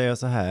 men då säger jag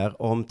så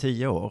här. Om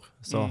 10 år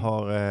så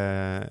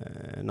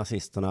har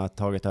nazisterna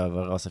tagit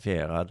över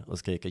rasifierad och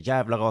skriker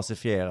jävla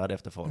rasifierad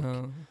efter folk.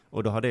 Ja.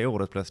 Och då har det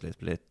ordet plötsligt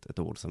blivit ett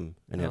ord som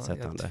är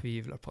nedsättande. Jag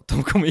tvivlar på att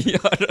de kommer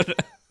göra det.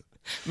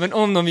 Men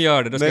om de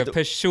gör det, då ska jag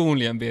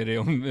personligen be dig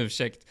om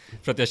ursäkt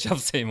för att jag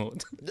tjafsar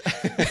emot.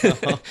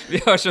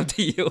 Vi hörs om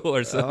 10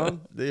 år så. Ja,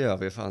 det gör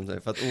vi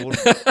fan. För att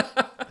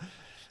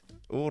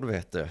ord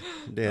vet du.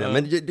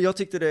 Men jag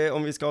tyckte det,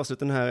 om vi ska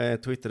avsluta den här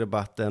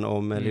Twitter-debatten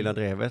om Lilla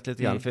Drevet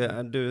lite grann.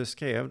 För du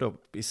skrev då,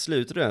 i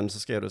slutet av den så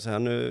skrev du så här,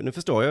 nu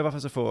förstår jag varför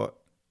så får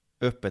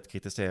öppet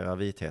kritisera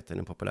vitheten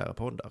i populära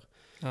poddar.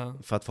 Ja.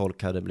 För att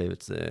folk hade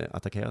blivit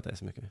attackerat det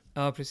så mycket.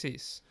 Ja,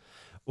 precis.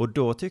 Och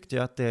då tyckte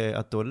jag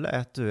att då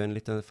lät du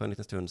för en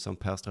liten stund som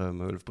Per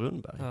Ström och Ulf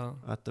Brunnberg. Ja.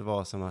 Att det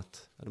var som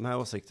att de här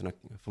åsikterna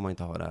får man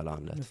inte ha i det här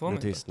landet. Det får man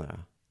nu tystnar jag.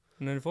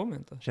 Nej, det får man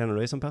inte. Känner du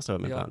dig som Per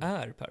Ström ibland? Jag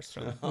är Per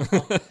Ström.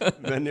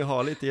 Men ni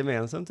har lite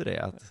gemensamt i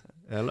det,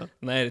 eller?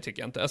 Nej, det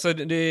tycker jag inte. Alltså,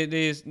 det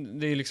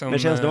är liksom... Men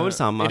känns det väl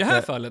samma? I det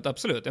här fallet,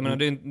 absolut. Jag menar,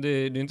 det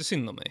är inte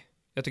synd om mig.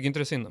 Jag tycker inte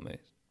det är synd om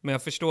mig. Men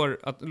jag förstår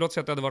att, låt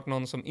säga att det hade varit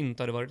någon som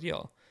inte hade varit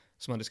jag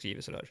som hade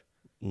skrivit sådär.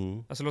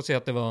 Alltså, låt säga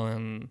att det var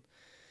en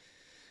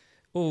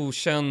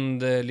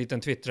okänd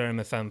liten twittrare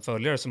med 5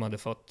 följare som hade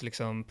fått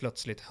liksom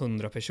plötsligt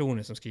 100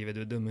 personer som skriver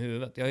du är dum i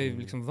huvudet. Jag är ju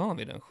liksom van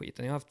vid den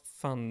skiten. Jag har haft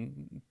fan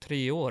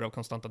 3 år av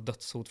konstanta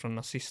dödshot från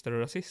nazister och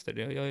rasister.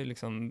 Jag är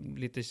liksom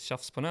lite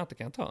tjafs på nätet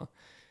kan jag ta.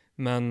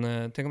 Men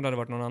tänk om det hade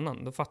varit någon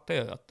annan. Då fattar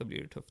jag att det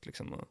blir tufft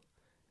liksom.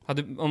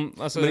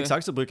 Men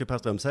exakt så brukar Per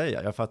Ström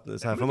säga. Så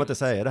här får man inte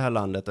säga i det här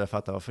landet, och jag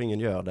fattar varför ingen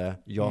gör det.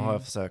 Jag har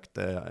försökt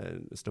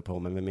stå på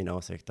mig med mina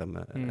åsikter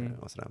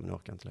och sådär, men jag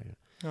orkar inte längre.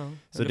 Ja.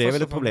 Så det är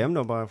väl ett problem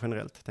då bara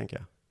generellt, tänker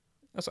jag.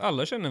 Alltså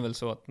alla känner väl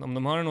så att om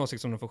de har en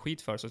åsikt som de får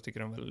skit för så tycker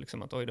de väl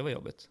liksom att oj, det var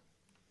jobbigt.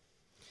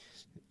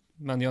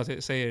 Men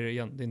jag säger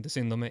igen, det är inte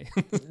synd om mig.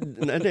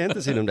 Nej, det är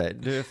inte synd om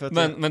dig.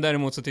 Men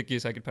däremot så tycker ju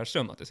säkert Per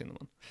Ström att det är synd om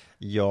man.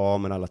 Ja,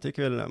 men alla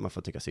tycker väl man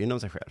får tycka synd om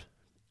sig själv.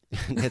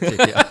 Det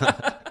tycker jag.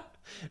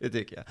 Det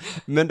tycker jag.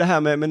 Men det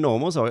här med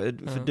normer och så,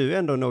 för du är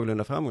ändå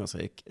någorlunda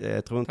framgångsrik.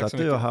 Jag tror inte att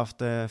du har haft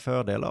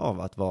fördelar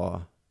av att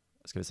vara,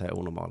 ska vi säga,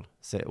 onormal,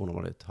 se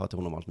onormal ut, ha ett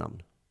onormalt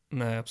namn.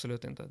 Nej,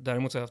 absolut inte.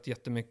 Däremot så har jag haft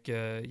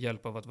jättemycket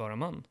hjälp av att vara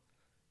man.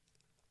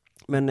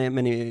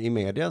 Men i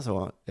media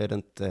så är det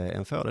inte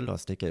en fördel då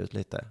att sticka ut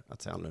lite,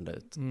 att se annorlunda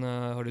ut?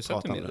 Nej, har du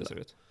sett hur media ser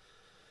ut?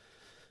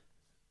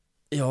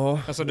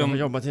 Ja, alltså jag har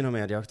jobbat inom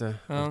media och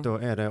då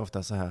är det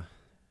ofta så här.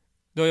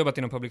 Du har jobbat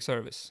inom public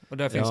service och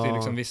där finns det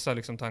liksom vissa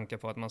liksom tankar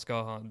på att man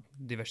ska ha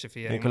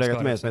diversifiering. En kollega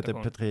till mig som heter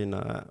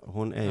Petrina,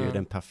 hon är ju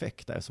den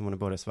perfekta som hon är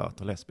både svart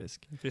och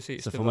lesbisk.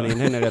 Precis. Så får man in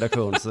henne i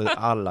redaktion så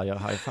alla gör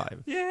high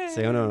five.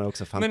 Så hon är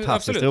också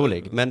fantastiskt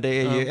rolig. Men det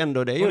är ju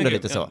ändå, det är ju ändå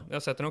lite så. Ja, jag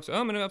har sett den också.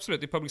 Ja, men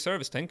absolut, i public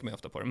service tänker man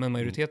ofta på det. Men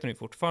majoriteten är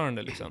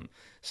fortfarande liksom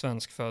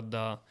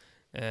svenskfödda,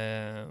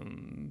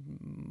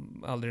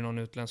 aldrig någon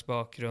utländsk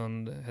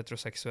bakgrund,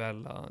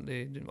 heterosexuella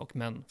och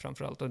män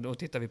framförallt. Och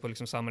tittar vi på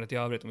liksom samhället i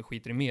övrigt, om vi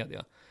skiter i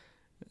media,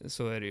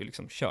 så är det ju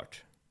liksom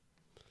kört.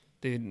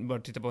 Det är bara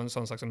att titta på en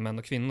sån sak som män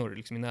och kvinnor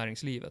liksom i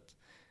näringslivet.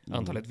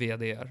 Antalet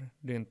vd:ar,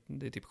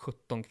 det är typ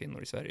 17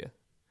 kvinnor i Sverige.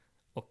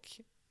 Och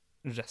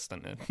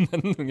resten är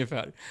män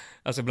ungefär.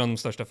 Alltså bland de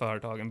största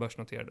företagen,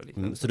 börsnoterade och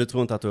liknande. Så du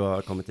tror inte att du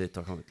har kommit dit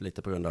och kommit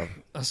lite på grund av?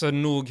 Alltså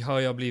nog har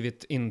jag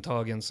blivit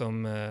intagen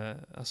som,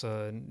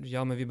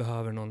 ja men vi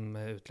behöver någon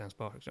med utländsk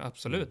bakgrund.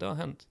 Absolut, det har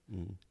hänt.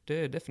 Det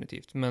är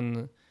definitivt.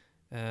 Men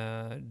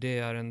det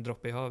är en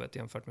droppe i havet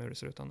jämfört med hur det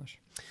ser ut annars.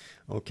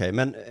 Okej,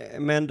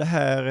 men det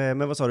här,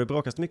 men vad sa du,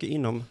 bråkas mycket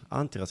inom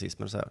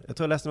antirasismen så här. Jag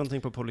tror jag läste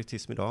någonting på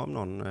Politism idag om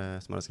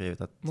någon som hade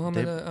skrivit att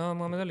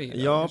Mohammed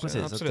Ali. Ja,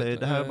 precis. Att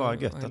det här är bara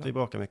gött att vi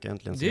bråkar mycket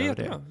äntligen. Det är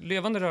jättebra.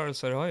 Levande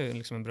rörelser har ju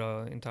liksom en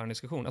bra intern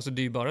diskussion. Alltså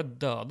det är ju bara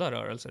döda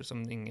rörelser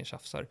som ingen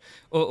tjafsar.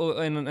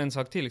 Och en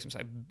sak till liksom så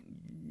här,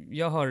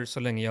 jag har så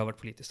länge jag har varit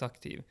politiskt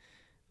aktiv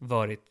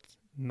varit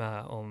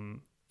med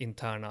om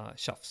interna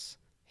tjafs.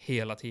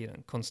 Hela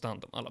tiden,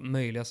 konstant, om alla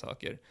möjliga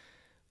saker.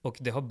 Och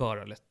det har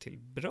bara lett till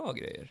bra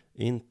grejer.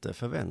 Inte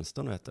för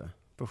vänstern, vet du.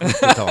 På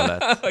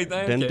 70-talet.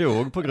 Den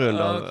dog på grund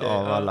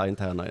av alla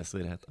interna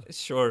stridigheter.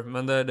 Sure,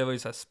 men det var ju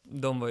så här,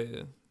 de var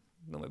ju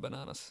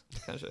bananas,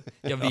 kanske.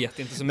 Jag vet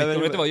inte så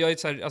mycket. Vet du vad, jag är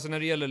så här, alltså när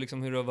det gäller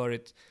liksom hur det har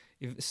varit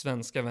i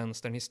svenska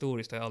vänstern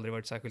historiskt har jag aldrig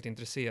varit särskilt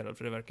intresserad.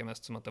 För det verkar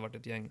mest som att det har varit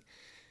ett gäng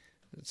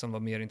som var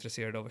mer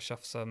intresserade av att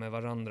tjafsa med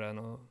varandra än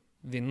att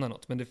vinna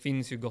något. Men det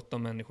finns ju gott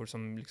om människor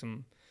som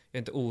liksom, jag är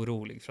inte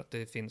orolig för att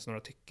det finns några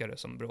tyckare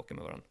som bråkar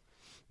med varandra.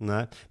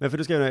 Nej, men för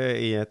du skrev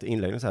i ett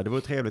inlägg så här, det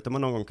vore trevligt om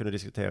man någon gång kunde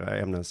diskutera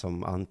ämnen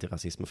som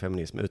antirasism och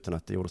feminism utan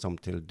att det gjordes om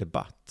till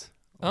debatt.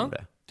 Ja,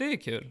 det är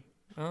kul.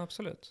 Ja,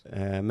 absolut.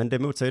 Men det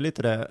motsäger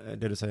lite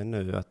det du säger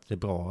nu, att det är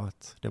bra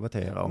att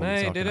debattera om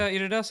sakerna. Nej, i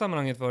det där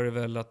sammanhanget var det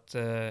väl att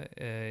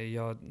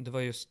det var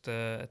just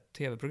ett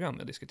tv-program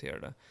jag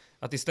diskuterade.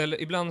 Att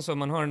istället, ibland så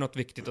man har något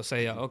viktigt att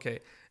säga, jag kan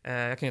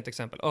ge ett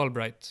exempel.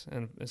 Allbright,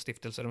 en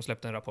stiftelse, de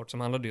släppte en rapport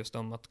som handlade just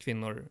om att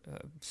kvinnor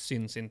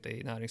syns inte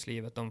i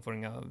näringslivet, de får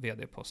inga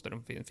vd-poster,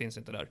 de finns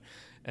inte där.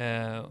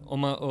 Och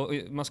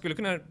man skulle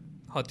kunna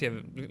ha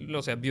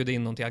låt säga, bjuda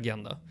in någon till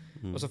Agenda,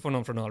 och så får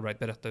någon från Allbright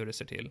berätta hur det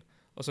ser till.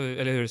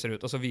 Eller hur det ser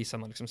ut, och så visar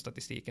man liksom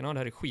statistiken. Det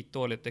här är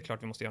skitdåligt, det är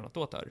klart vi måste göra något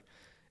åt det här.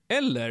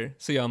 Eller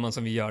så gör man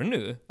som vi gör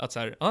nu, att så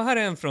här, här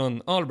är en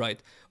från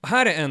Allbright, och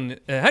här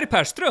är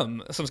Per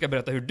Ström som ska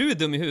berätta hur du är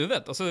dum i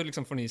huvudet, och så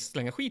liksom får ni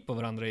slänga skit på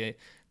varandra i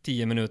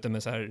 10 minuter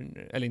med så här,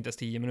 eller inte ens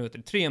 10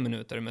 minuter, 3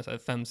 minuter med så här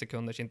 5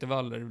 sekunders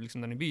intervaller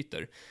liksom, där ni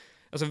byter.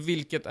 Alltså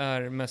vilket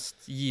är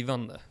mest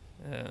givande?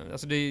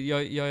 Alltså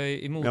jag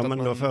är emot att man... Ja,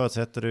 men då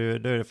förutsätter du,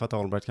 då är det för att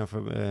Allbright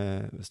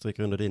kanske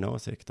stryker under dina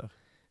åsikter.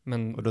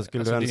 Men och då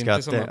skulle du önska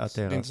att deras...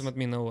 Det är inte som att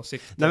mina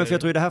åsikter... Nej, men för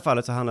jag tror i det här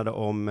fallet så handlade det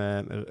om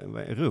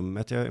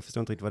Rummet. Jag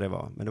förstår inte riktigt vad det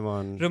var. Men det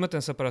var Rummet är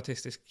en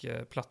separatistisk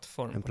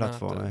plattform. En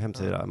plattform, en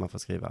hemsida man får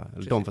skriva.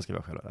 Eller de får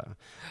skriva själva där.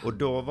 Och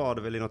då var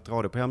det väl i något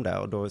radioprogram där.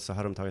 Och då så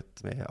hade de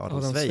tagit med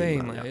Adam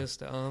Sveiman. Ja, just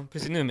det. Ja,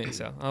 precis, nu minns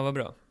jag. Ja, vad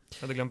bra.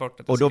 Jag hade glömt bort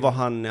det. Och då var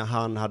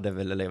han hade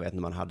väl, eller jag vet inte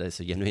om han hade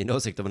så genuina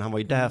åsikter. Men han var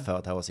ju där för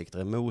att ha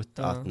åsikter emot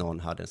att någon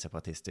hade en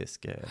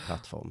separatistisk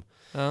plattform.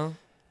 Ja.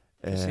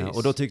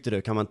 Och då tyckte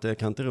du, kan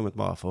inte Rummet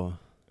bara få...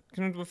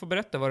 Kan du få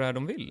berätta vad det är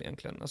de vill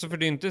egentligen? Alltså för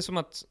det är inte som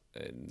att...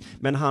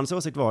 Men hans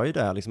åsikt var ju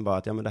där liksom bara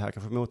att men det här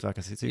kanske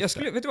motverkar sitt syfte.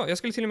 Jag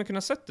skulle till och med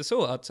kunna sätta det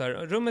så att så här,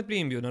 Rummet blir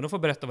inbjudna, de får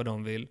berätta vad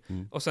de vill.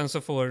 Och sen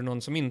så får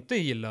någon som inte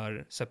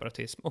gillar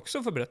separatism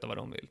också få berätta vad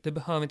de vill. Det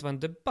behöver inte vara en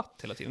debatt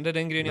hela tiden. Det är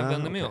den grejen jag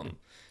vänder mig om.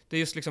 Det är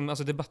just liksom,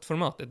 alltså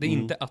debattformatet. Det är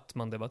inte att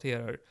man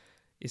debatterar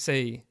i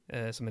sig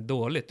som är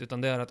dåligt,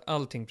 utan det är att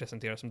allting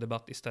presenteras som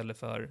debatt istället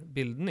för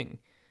bildning.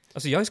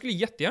 Alltså jag skulle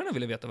jättegärna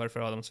vilja veta varför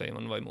Adam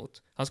Sveiman var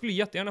emot. Han skulle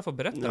jättegärna få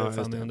berätta det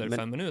för mig under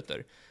 5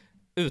 minuter.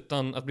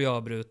 Utan att bli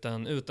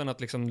avbruten, utan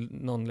att liksom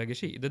någon lägger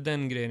sig i. Det är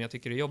den grejen jag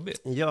tycker är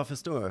jobbigt. Jag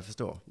förstår.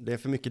 Det är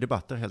för mycket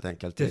debatter helt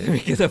enkelt. Det är för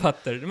mycket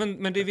debatter.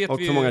 Men det vet och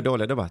vi för många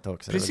dåliga debatter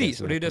också.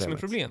 Precis, och det är det som är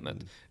problemet.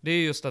 Det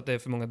är just att det är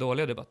för många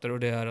dåliga debatter. Och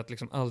det är att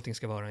liksom allting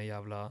ska vara en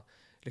jävla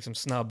liksom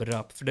snabb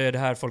rap. För det är det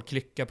här folk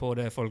klickar på,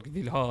 det folk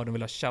vill ha. De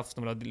vill ha tjafs,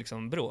 de vill ha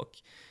liksom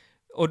bråk.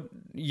 Och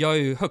jag är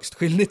ju högst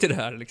skyldig till det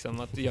här liksom,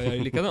 att jag är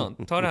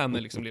likadant. Ta det här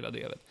med liksom lilla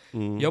drevet.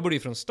 Jag borde ju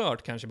från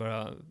start kanske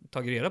bara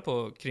tagit reda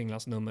på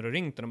Kringlands nummer och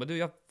ringt den och bara,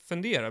 jag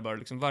funderar bara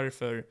liksom,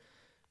 varför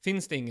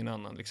finns det ingen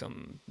annan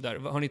liksom där?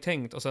 Har ni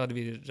tänkt? Och så hade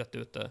vi rätt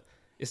ut det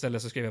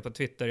Istället så skrev jag på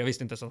Twitter, jag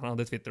visste inte ens att han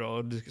hade Twitter,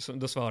 och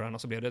då svarade han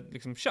och så blev det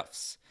liksom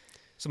tjafs.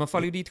 Så man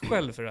faller ju dit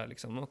själv för det här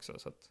liksom också.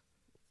 Så att...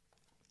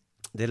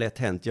 Det är lätt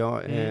hänt.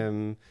 Jag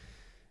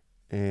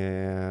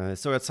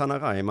såg att Sanna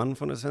Reimann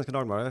från det Svenska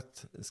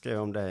Dagbladet skrev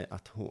om dig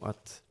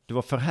att du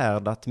var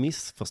förhärdat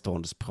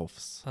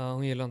missförståndsproffs. Ja,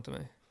 hon gillar inte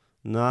mig.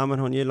 Nej, men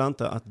hon gillar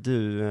inte att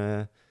du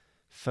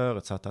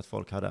förutsatte att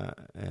folk hade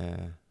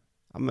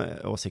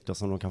åsikter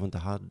som de kanske inte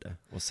hade.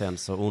 Och sen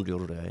så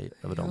ondgjorde du dig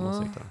över de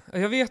åsikterna.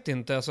 Jag vet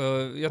inte. Alltså,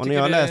 och när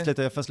jag läst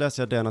lite, först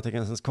läste jag den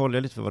artikeln, sen kollade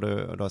jag lite för vad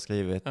du har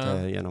skrivit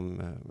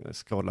genom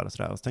scrollade och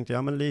sådär. Och så tänkte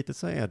jag, men lite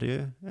så är det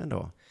ju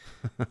ändå.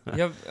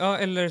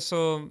 Eller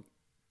så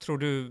tror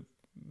du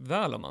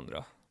väl om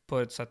andra på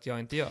ett sätt jag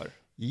inte gör.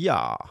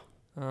 Ja.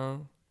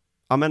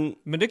 Ja, men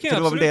det kan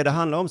det var väl det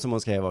handlar om som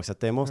hon skrev också, att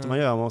det måste man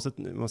göra,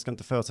 man ska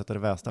inte förutsätta det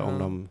värsta om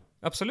dem.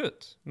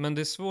 Absolut, men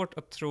det är svårt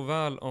att tro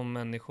väl om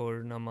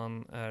människor när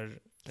man är...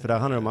 För där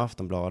handlar det om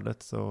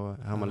Aftonbladet, så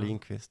Herman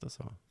Lindqvist och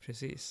så.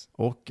 Precis.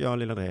 Och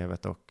Lilla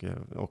Drevet och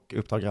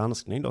Uppdrag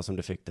granskning då, som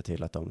du fick det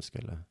till att de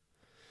skulle...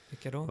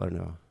 Vilka då? Vad det nu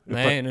var.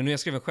 Nej, nu jag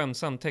skrev en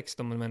skämsam text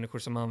om människor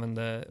som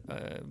använde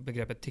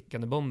begreppet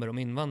tickande bomber om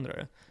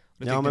invandrare.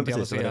 Det tyckte inte jag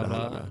var så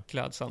jävla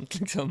klädsamt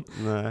liksom.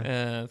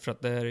 För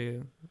att det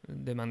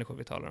är människor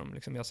vi talar om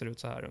liksom. Jag ser ut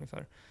så här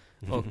ungefär.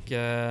 Och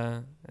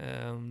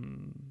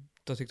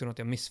då tyckte hon att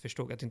jag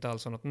missförstod, att det inte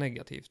alls var något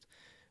negativt.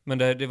 Men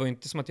det var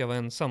inte som att jag var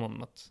ensam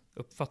om att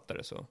uppfatta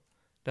det så.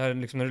 Det här,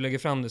 liksom, när du lägger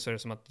fram det så är det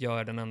som att jag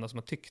är den enda som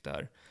har tyckt det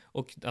här.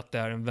 Och att det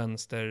är en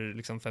vänster,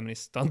 liksom,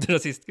 feminist,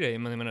 antirasist-grej.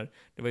 Men jag menar,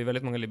 det var ju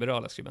väldigt många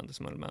liberala skribenter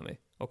som höll med mig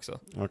också.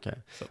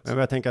 Okej. Men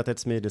jag tänker att det är ett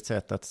smidigt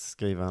sätt att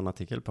skriva en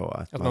artikel på.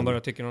 Att man bara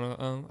tycker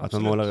någon, att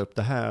man målar upp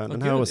det här,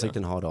 den här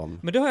åsikten har de.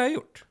 Men det har jag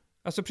gjort.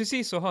 Alltså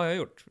precis så har jag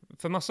gjort.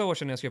 För massa år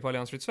sedan när jag skrev på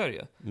Alliansfritt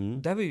Sverige.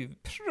 Där var ju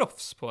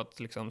proffs på att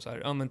liksom så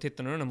här, men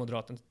titta nu när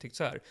moderaten tyckte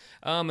så här.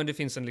 Men det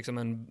finns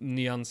en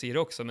nyans i det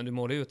också, men du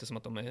målar ut det som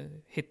att de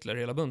är Hitler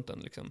hela bunten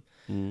liksom.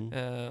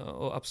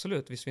 Och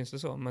absolut, visst finns det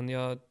så. Men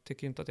jag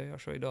tycker inte att jag gör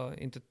så idag,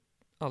 inte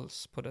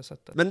alls på det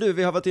sättet. Men du,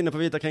 vi har varit inne på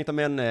vita kränkta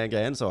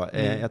män-grejen så.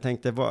 Jag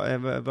tänkte, vad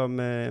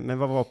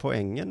var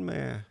poängen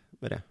med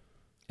det?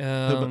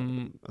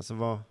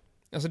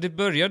 Alltså det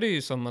började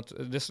ju som att,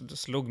 det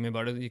slog mig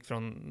bara, det gick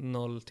från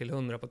 0 till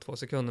 100 på 2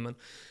 sekunder, men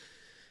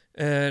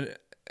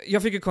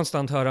jag fick ju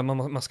konstant höra att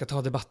man ska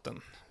ta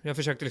debatten. Jag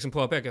försökte liksom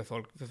påpeka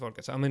för folk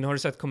att säga, men har du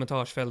sett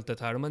kommentarsfältet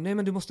här? Och man, nej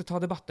men du måste ta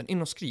debatten,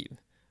 in och skriv.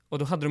 Och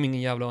då hade de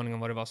ingen jävla aning om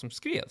vad det var som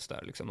skrevs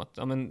där. Liksom. Att,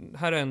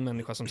 här är en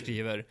människa som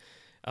skriver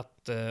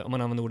att om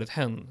man använder ordet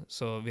hen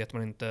så vet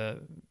man inte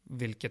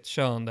vilket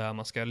kön det är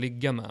man ska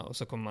ligga med, och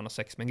så kommer man ha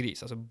sex med en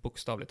gris. Alltså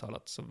bokstavligt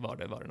talat så var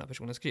det vad den här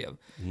personen skrev.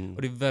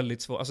 Och det är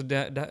väldigt svårt. Alltså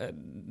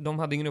de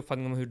hade ingen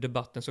uppfattning om hur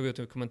debatten såg ut,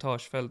 hur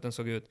kommentarsfälten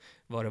såg ut,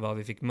 vad det var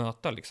vi fick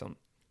möta liksom,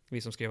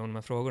 vi som skrev om de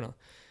här frågorna.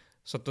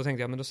 Så då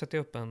tänkte jag, men då sätter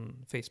jag upp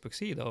en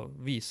Facebook-sida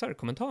och visar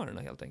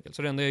kommentarerna helt enkelt.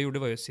 Så det enda jag gjorde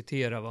var ju att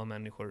citera vad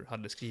människor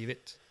hade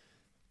skrivit.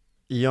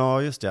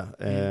 Ja, just det.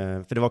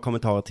 För det var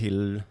kommentarer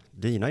till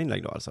dina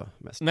inlägg då alltså?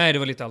 Mest. Nej, det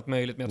var lite allt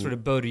möjligt, men jag tror det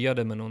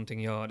började med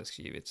någonting jag hade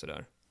skrivit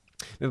sådär.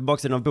 Men på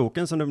baksidan av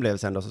boken som det blev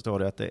sen då så står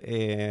det att det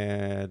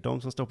är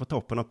de som står på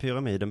toppen av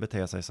pyramiden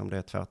beter sig som det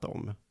är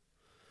tvärtom.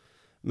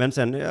 Men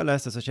sen när jag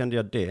läste så kände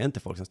jag att det är inte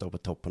folk som står på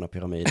toppen av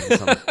pyramiden.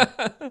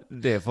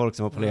 Det är folk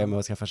som har problem med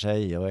att skaffa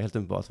tjejer och är helt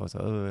uppenbart folk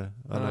så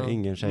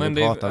ingen tjej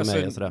pratar med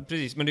mig och sådär.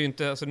 Precis, men det är ju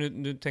inte, alltså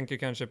nu tänker jag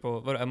kanske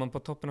på, är man på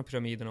toppen av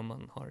pyramiden om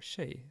man har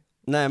tjej?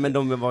 Nej, men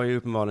de var ju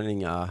uppenbarligen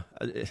inga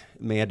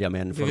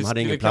mediamänniskor, de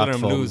hade ingen plattform.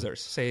 plattform. Dem losers,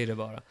 säg det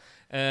bara.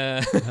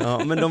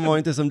 Ja, men de var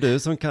inte som du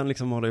som kan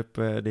liksom hålla upp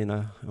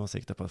dina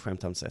åsikter på ett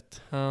skämtsamt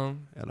sätt.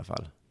 I alla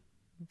fall.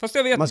 Fast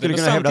jag vet man skulle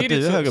inte, kunna hävda att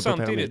du är högre på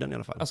pyramiden i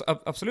alla fall. Alltså,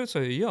 absolut så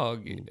är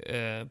jag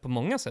på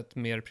många sätt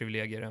mer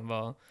privilegier än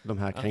vad de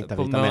här kränkta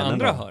vita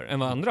männen än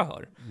vad andra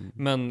har.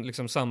 Men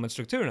liksom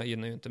samhällsstrukturerna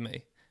gynnar ju inte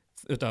mig,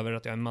 utöver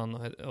att jag är man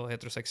och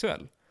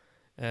heterosexuell.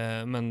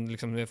 Men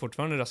liksom jag är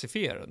fortfarande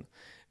rasifierad.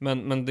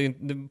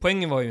 Men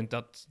poängen var ju inte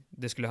att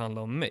det skulle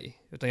handla om mig,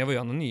 utan jag var ju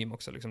anonym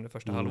också liksom det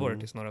första halvåret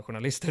tills några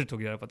journalister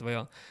tog reda på att det var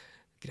jag.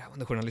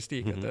 Grävande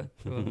journalistik, det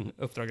var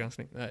Uppdrag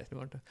granskning. Nej, det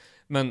var inte.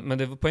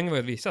 Men poängen var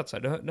ju att visa att så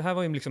här, det här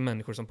var ju liksom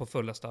människor som på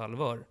fullaste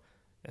allvar.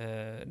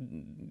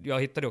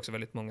 Jag hittade också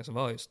väldigt många som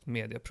var just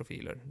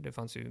medieprofiler. Det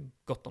fanns ju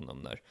gott om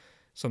dem där.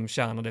 Som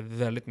tjänade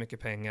väldigt mycket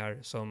pengar,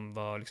 som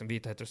var liksom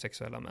vita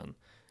heterosexuella män.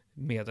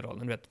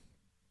 Medelåldern, du vet.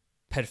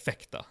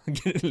 Perfekta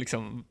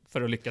liksom,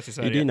 för att lyckas i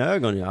Sverige. I dina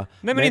ögon, ja.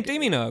 Nej, men inte i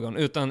mina ögon,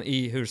 utan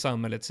i hur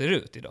samhället ser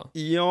ut idag.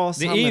 Ja,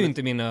 det är ju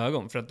inte mina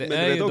ögon, för att det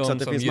är ju de som gynnas mest. Men du vet också att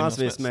det finns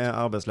massvis med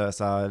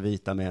arbetslösa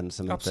vita män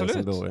som absolut.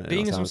 Inte som bor. Det är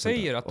ingen som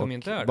säger att de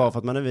inte är det. Bara för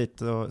att man är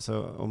vit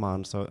och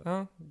man så...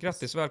 Ja,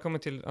 grattis.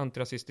 Välkommen till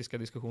antirasistiska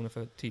diskussioner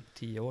för typ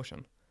 10 år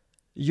sedan.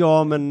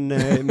 Ja, men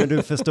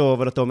du förstår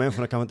väl att de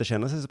människorna kanske inte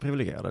känner sig så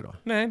privilegierade då?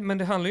 Nej, men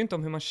det handlar ju inte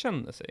om hur man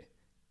känner sig.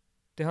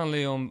 Det handlar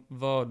ju om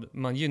vad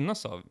man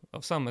gynnas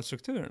av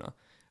samhällsstrukturerna.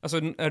 Alltså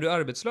är du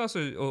arbetslös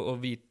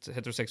och vit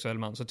heterosexuell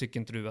man så tycker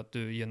inte du att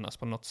du gynnas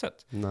på något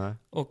sätt. Nej.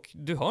 Och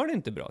du har det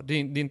inte bra. Det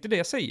är inte det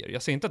jag säger.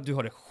 Jag säger inte att du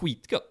har det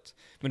skitgött.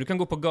 Men du kan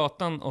gå på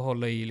gatan och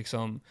hålla i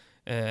liksom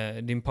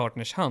din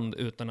partners hand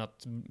utan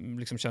att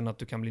liksom känna att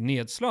du kan bli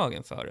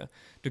nedslagen för det.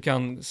 Du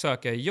kan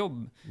söka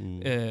jobb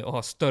och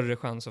ha större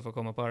chans att få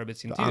komma på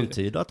arbetsintervju. Du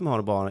antyder att de har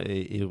det bara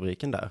i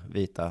rubriken där,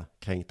 vita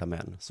kränkta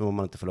män, så om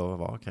man inte får lov att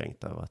vara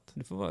kränkt över att...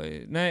 Det får vara,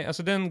 nej,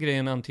 alltså den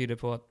grejen antyder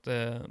på att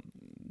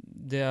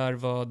det är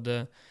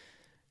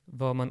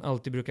vad man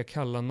alltid brukar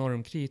kalla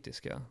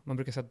normkritiska. Man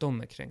brukar säga att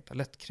de är kränkta,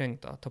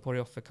 lättkränkta, ta på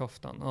dig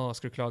offerkoftan.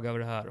 Ska du klaga över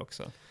det här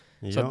också?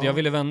 Så att jag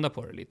ville vända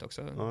på det lite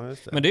också. Ja,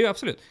 just det. Men det är ju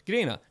absolut,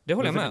 grejerna, det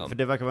håller jag med om. För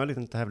det verkar vara en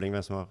liten tävling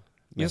vem som har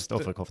mest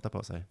offerkofta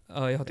på sig.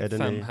 Ja, jag har typ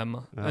 5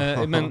 hemma.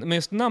 Men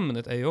just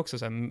namnet är ju också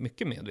så här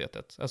mycket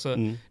medvetet. Alltså,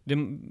 det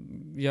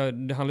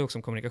handlar ju också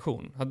om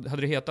kommunikation.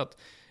 Hade det hetat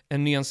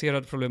en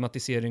nyanserad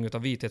problematisering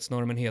utav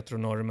vithetsnormen,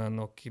 heteronormen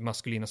och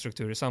maskulina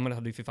strukturer i samhället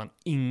hade ju för fan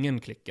ingen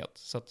klickat.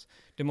 Så att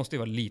det måste ju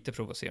vara lite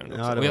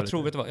provocerande också. Och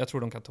jag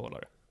tror de kan tåla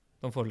det.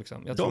 De får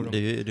liksom...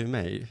 Du är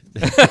med.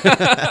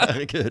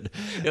 Herregud.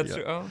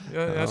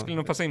 Jag skulle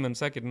nog passa in med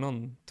säkert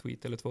någon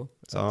tweet eller 2.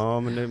 Ja,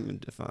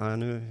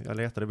 men jag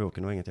letade i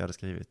boken och inget jag hade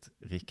skrivit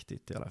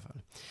riktigt i alla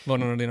fall. Var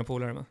någon av dina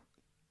polare med?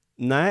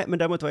 Nej, men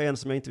däremot var en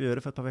som jag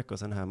intervjuade för ett par veckor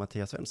sedan här,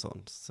 Mattias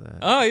Svensson.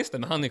 Just det,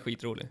 men han är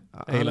skitrolig.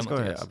 Jag gillar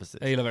Mattias.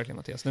 Jag gillar verkligen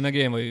Mattias. Den här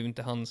grejen var ju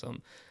inte han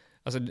som...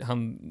 Alltså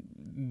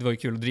det var ju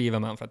kul att driva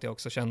med honom för att jag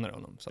också känner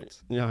honom. Så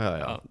att,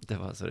 ja, det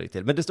var så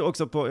riktigt. Men det står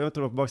också jag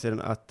tror på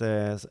baksidan att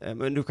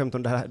men du skämt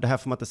om det här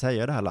får man inte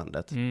säga i det här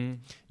landet.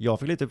 Jag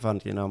fick lite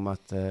uppfattning om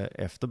att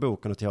efter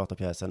boken och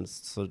teaterpjäsen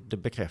så det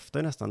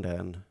bekräftar nästan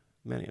den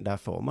meningen. Där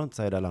får man inte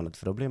säga i det här landet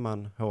för då blir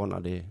man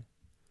hånad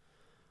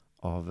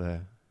av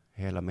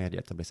hela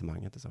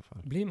medieetablissemanget i så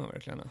fall. Blir man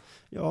verkligen det?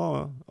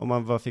 Ja, om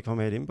man fick vara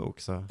med i din bok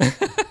så...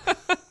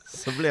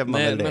 Så blev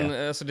man väl det.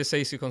 Men alltså, det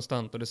sägs ju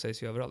konstant och det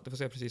sägs ju överallt. Du får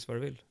säga precis vad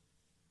du vill.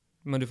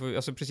 Men du får,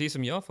 alltså, precis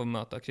som jag får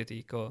möta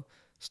kritik och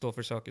stå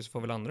för saker så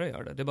får väl andra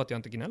göra det. Det är bara att jag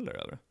inte gnäller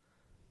över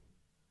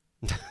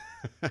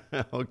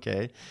det.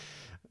 Okej.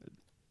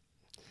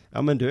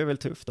 Ja, men du är väl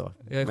tuff då?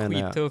 Jag är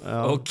skittuff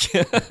och...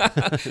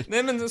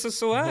 Nej, men alltså,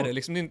 så är det.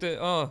 Liksom, det är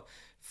inte...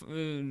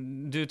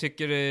 du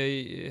tycker det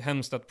är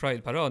hemskt att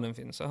Pride-paraden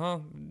finns.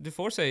 Du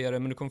får säga det,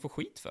 men du kommer få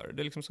skit för det.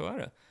 Det är liksom så är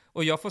det.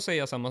 Och jag får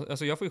säga samma...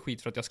 Alltså jag får ju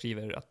skit för att jag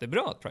skriver att det är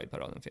bra att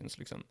Pride-paraden finns.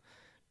 Liksom.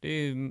 Det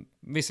är ju...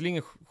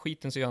 Visserligen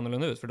skiten ser ju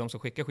annorlunda ut för de som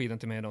skickar skiten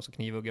till mig är de som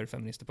knivhugger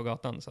feminister på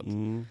gatan. Så att...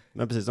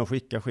 Men precis, de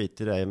skickar skit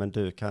till dig, men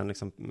du kan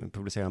liksom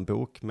publicera en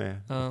bok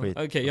med skit.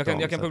 Okej,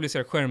 jag kan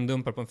publicera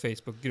skärmdumpar på en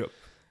Facebookgrupp.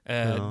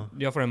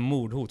 Jag får en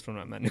mordhot från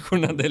de här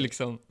människorna. Det är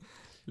liksom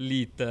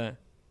lite...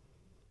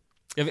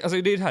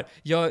 Alltså det är det här.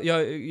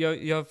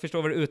 Jag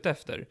förstår vad du är ute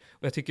efter.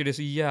 Och jag tycker det är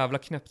så jävla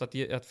knäppt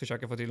att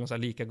försöka få till någon så här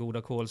lika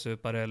goda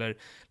kålsupare eller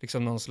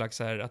liksom någon slags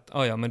så här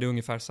att men det är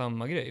ungefär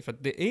samma grej. För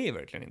att det är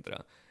verkligen inte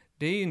det.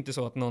 Det är inte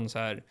så att någon så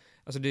här...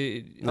 Alltså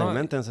det, men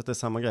inte ens att det är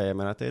samma grej,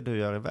 men att det du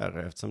gör är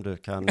värre eftersom du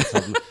kan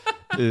liksom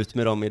ut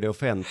med dem i det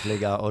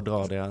offentliga och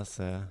dra deras...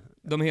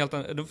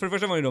 För det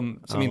första var ju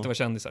de som inte var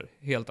kändisar,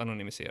 helt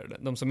anonymiserade.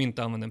 De som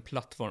inte använde en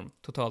plattform,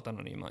 totalt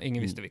anonyma.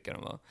 Ingen visste vilka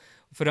de var.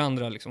 Och för det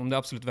andra, liksom, om det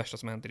absolut värsta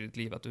som hänt i ditt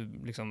liv, att du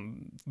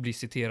liksom blir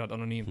citerad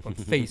anonymt på en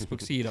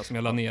Facebook-sida som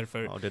jag la ner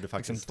för det du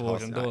faktiskt 2 år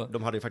sedan. Då...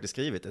 De hade ju faktiskt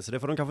skrivit det, så det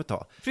får de kanske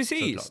ta.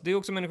 Precis, såklart. Det är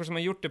också människor som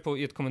har gjort det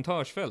i ett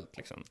kommentarsfält.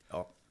 Liksom.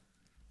 Ja.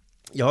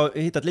 Jag har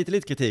hittat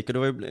lite kritik, och det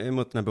var ju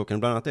emot den här boken,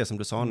 bland annat det som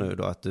du sa nu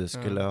då, att du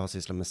skulle ha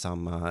sysslat med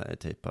samma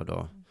typ av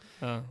då,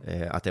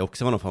 att det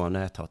också var någon form av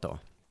näthat då,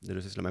 det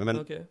du sysslar med.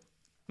 Men,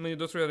 men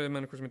då tror jag det är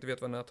människor som inte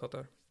vet vad näthat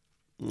är.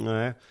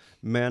 Nej,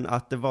 men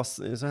att det var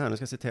så här, nu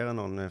ska jag citera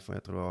någon, för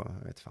jag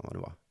vet fan vad det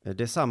var.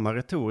 Det är samma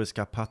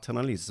retoriska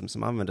paternalism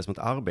som användes mot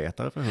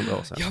arbetare för 100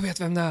 år sedan. Jag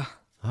vet vem det är.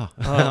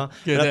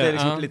 Det är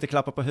liksom lite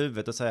klappa på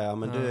huvudet och säga,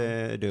 men du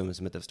är dum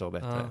som inte förstår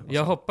bättre.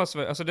 Jag hoppas,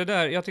 alltså det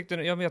där,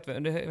 jag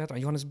vet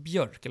han, Johannes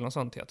Björk eller något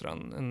sånt heter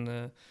han,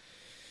 en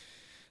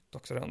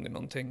doktorand i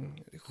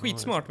någonting.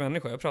 Skitsmart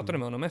människa, jag pratade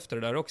med honom efter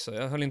det där också.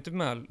 Jag höll inte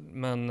med,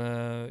 men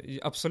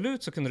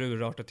absolut så kunde det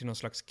urarta till någon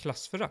slags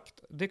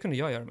klassförakt. Det kunde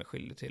jag göra mig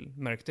skyldig till,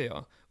 märkte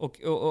jag.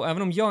 Och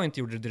även om jag inte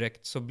gjorde det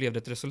direkt så blev det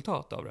ett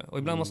resultat av det. Och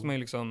ibland måste man ju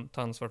liksom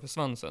ta ansvar för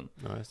svansen.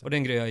 Och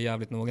den grejen jag är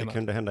jävligt noga med. Det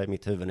kunde hända i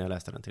mitt huvud när jag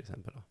läste den till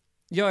exempel då.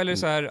 Ja, eller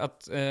så här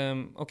att,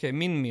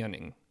 min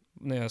mening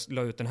när jag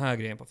la ut den här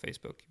grejen på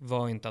Facebook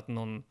var inte att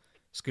någon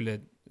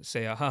skulle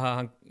säga,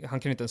 haha, han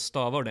kan inte ens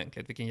stava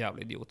ordentligt, vilken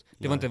jävla idiot.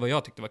 Det var inte vad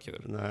jag tyckte var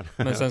kul. Nej.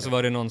 Men sen så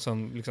var det någon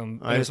som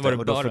liksom, eller så var det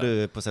och då bara... får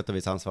du på sätt och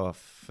vis ansvar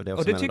för det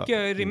också. Och det tycker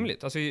jag är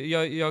rimligt. Alltså,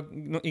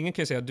 ingen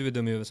kan ju säga att du är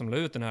dum i huvudet som la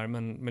ut den här,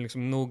 men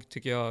liksom nog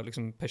tycker jag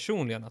liksom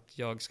personligen att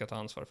jag ska ta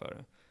ansvar för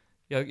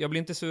det. Jag blir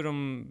inte sur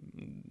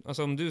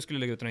om du skulle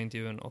lägga ut den här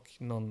intervjun och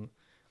någon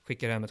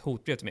skickar hem ett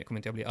hotbrev till mig, kommer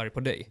inte jag bli arg på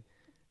dig.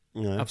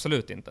 Nej.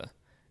 Absolut inte.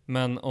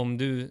 Men om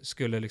du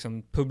skulle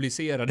liksom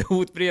publicera det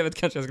hotbrevet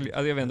kanske jag skulle...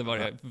 Alltså jag vet inte var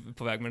jag är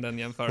på väg med den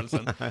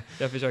jämförelsen.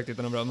 Jag försökte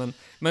hitta något bra.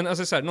 Men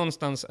alltså så här,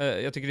 någonstans,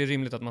 jag tycker det är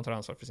rimligt att man tar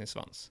ansvar för sin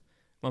svans.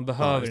 Man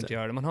behöver inte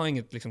göra det. Man har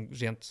inget liksom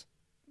rent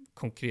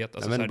konkret.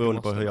 Alltså, men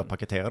beroende på hur jag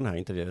paketerar den här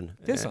intervjun.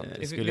 Det är sant.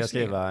 Skulle jag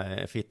skriva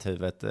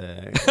fitthuvudet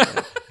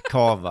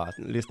kava,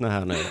 lyssna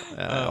här nu,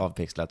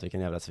 avpixlat,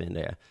 vilken jävla svin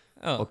det är.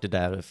 Ja. Och det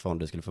därifrån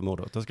du skulle få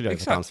mordet. Då skulle jag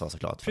få ansvar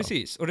såklart.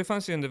 Precis, och det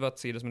fanns ju en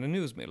debattsida som hette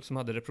Newsmail som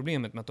hade det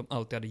problemet med att de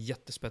alltid hade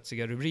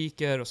jättespetsiga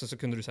rubriker och så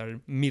kunde du så här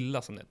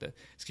milla som det heter,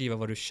 skriva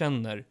vad du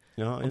känner.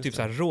 Ja, och typ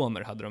så här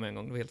romer hade de en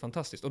gång, det var helt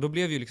fantastiskt. Och då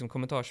blev ju liksom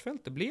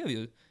kommentarsfältet blev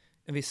ju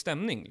en viss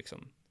stämning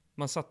liksom.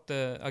 Man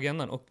satte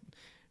agendan och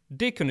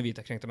det kunde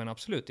vita kränkta män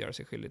absolut göra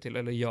sig skyldig till,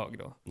 eller jag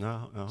då.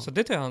 Ja. Så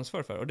det tar jag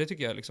ansvar för och det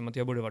tycker jag liksom att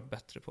jag borde varit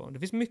bättre på. Det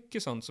finns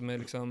mycket sånt som är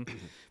liksom,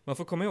 man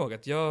får komma ihåg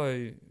att jag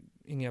är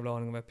ingen jävla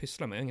aning om vad jag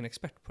pysslar med. Jag är ingen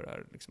expert på det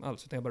här liksom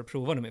alls, utan jag bara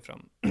provade mig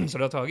fram. Så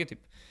det har tagit typ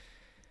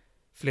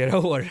flera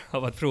år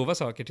av att prova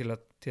saker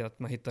till att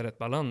man hittar rätt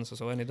balans och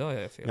så. Än idag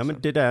gör jag fel. Ja,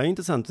 men det där är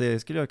intressant. Det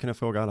skulle jag kunna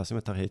fråga alla som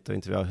jag tar hit och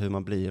intervjuar hur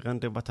man blir en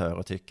debattör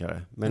och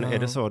tyckare. Men är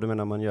det så du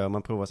menar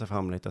man provar sig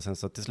fram lite och sen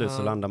så till slut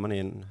så landar man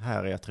in,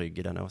 här är jag trygg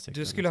i den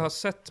åsikten. Du skulle ha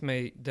sett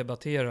mig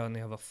debattera när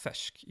jag var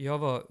färsk. Jag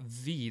var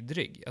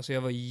vidrig. Alltså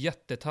jag var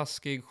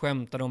jättetaskig,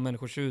 skämtade om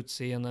människors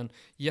utseenden,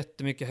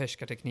 jättemycket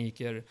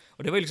härskartekniker.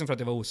 Och det var liksom för att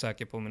jag var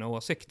osäker på mina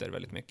åsikter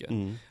väldigt mycket.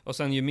 Och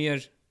sen ju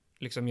mer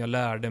liksom jag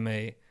lärde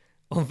mig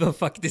om den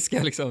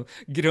faktiska liksom,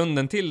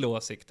 grunden till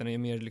åsikterna, ju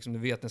mer liksom, det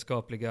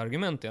vetenskapliga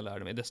argument jag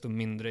lärde mig, desto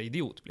mindre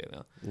idiot blev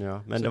jag.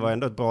 Ja, men så, det var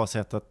ändå ett bra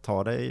sätt att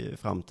ta dig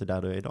fram till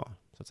där du är idag,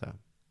 så att säga.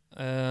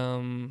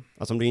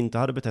 Alltså om du inte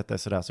hade betett dig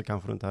sådär så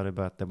kanske du inte hade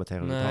börjat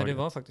debattera. Nej, det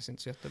var faktiskt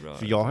inte så jättebra.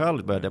 För jag har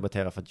aldrig börjat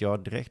debattera för att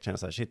jag direkt känner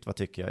såhär, shit vad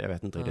tycker jag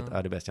vet inte riktigt,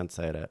 är det bäst jag inte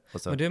säger det.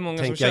 Och så men det är många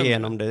tänker jag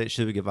igenom det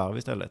 20 varv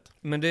istället.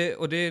 Men det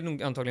är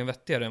nog antagligen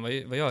vettigare än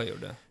vad jag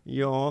gjorde.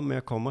 Ja, men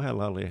jag kommer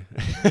heller aldrig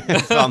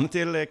fram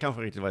till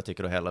kanske riktigt vad jag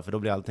tycker då heller, för då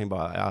blir allting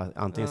bara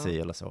antingen si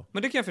eller så.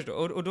 Men det kan jag förstå,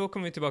 och då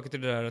kommer vi tillbaka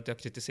till det där att jag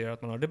kritiserar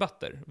att man har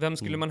debatter. Vem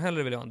skulle man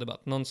hellre vilja ha en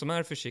debatt? Någon som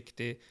är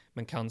försiktig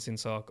men kan sin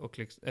sak,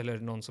 eller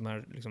någon som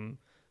är liksom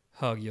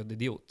högljudd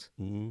idiot.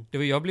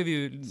 Jag blev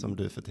ju... Som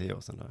du för 10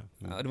 år sedan då.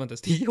 Ja, det var inte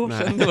ens 10 år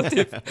sedan, det var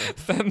typ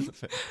 5.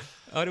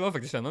 Ja, det var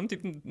faktiskt 5.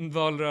 Typ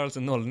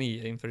valrörelsen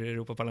 09 inför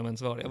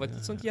Europaparlamentsval. Jag var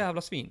ett sånt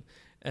jävla svin.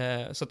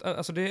 Så att,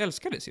 alltså det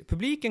älskades ju.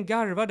 Publiken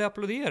garvade,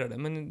 applåderade,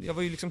 men jag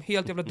var ju liksom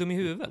helt jävla dum i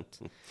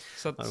huvudet.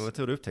 Så att... jag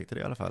tror du upptäckte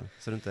det i alla fall.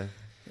 Så det inte...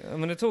 Ja,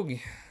 men det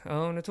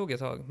tog ett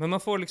tag. Men man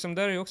får liksom,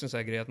 där är ju också en sån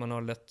här grej att man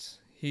har lätt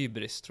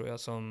hybris, tror jag,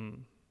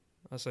 som...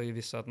 Alltså i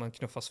vissa att man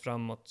knuffas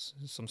framåt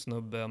som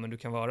snubbe, ja, men du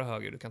kan vara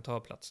höger, du kan ta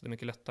plats. Det är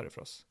mycket lättare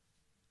för oss.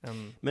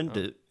 Men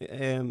du,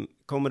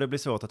 kommer det bli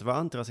svårt att vara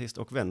antirasist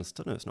och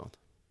vänster nu snart?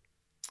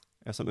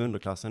 Eftersom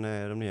underklassen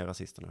är de nya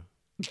rasisterna.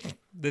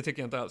 Det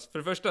tycker jag inte alls. För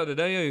det första, det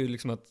där är ju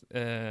liksom att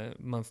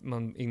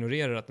man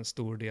ignorerar att en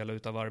stor del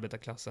av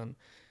arbetarklassen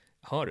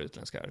har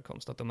utländsk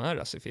härkomst, att de är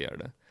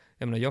rasifierade.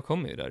 Jag menar, jag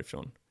kommer ju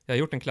därifrån. Jag har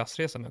gjort en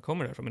klassresa, men jag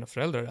kommer därifrån. Mina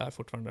föräldrar är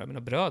fortfarande där,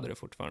 mina bröder är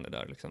fortfarande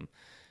där liksom.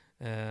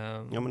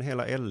 Ja, men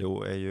hela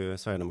LO är ju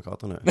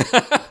Sverigedemokrater nu.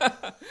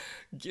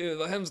 Gud,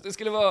 vad hemskt det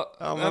skulle vara.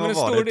 Ja, men en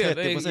stor del.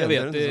 30%, jag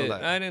vet, det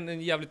är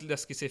en jävligt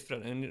läskig siffra.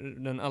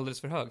 En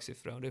alldeles för hög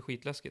siffra, och det är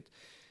skitläskigt.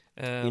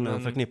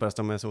 Innan förknippades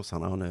de med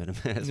sossarna och nu är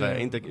det med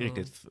Sverige. Inte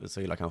riktigt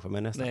så illa kanske,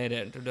 men nästan. Nej, det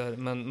är inte.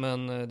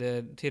 Men det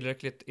är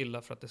tillräckligt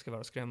illa för att det ska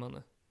vara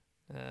skrämmande.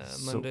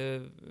 Men det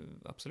är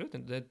absolut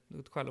inte. Det är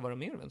ett skäl att vara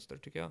mer vänster,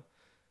 tycker jag.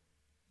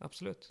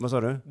 Absolut. Vad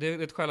sa du? Det är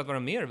ett skäl att vara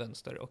mer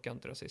vänster och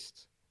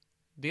antirasist.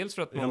 Dels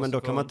för att man men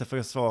då kan man inte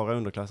försvara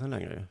underklassen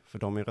längre, för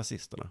de är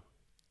rasisterna.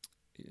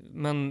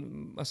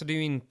 Men alltså det är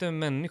ju inte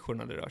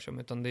människorna det rör sig om,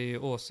 utan det är ju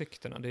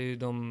åsikterna. Det är ju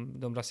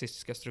de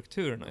rasistiska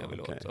strukturerna jag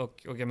vill åt.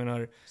 Och jag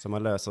menar... Så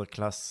man löser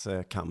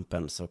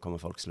klasskampen så kommer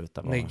folk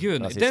sluta vara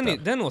rasister. Nej,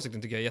 gud, den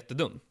åsikten tycker jag är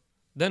jättedum.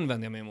 Den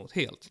vänder jag mig emot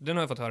helt. Den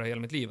har jag fått höra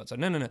hela mitt liv. Att så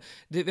här, nej.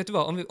 Vet du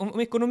vad? Om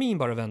ekonomin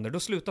bara vänder, då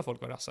slutar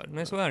folk vara rassar.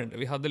 Nej, så är det inte.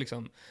 Vi hade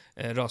liksom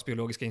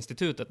rasbiologiska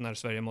institutet när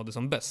Sverige mådde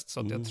som bäst. Så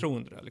att jag tror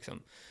inte det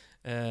liksom.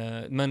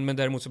 Men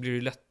däremot så blir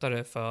det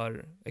lättare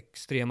för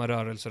extrema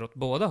rörelser åt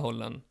båda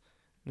hållen.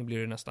 Nu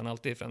blir det nästan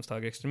alltid främst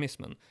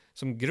högerextremismen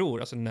som gror,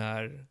 alltså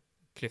när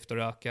klyftor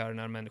ökar,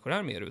 när människor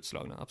är mer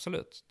utslagna.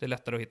 Absolut. Det är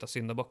lättare att hitta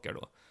syndabockar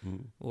då.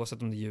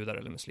 Oavsett om det är judar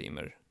eller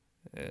muslimer.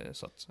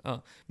 Så att,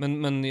 ja.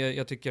 Men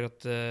jag tycker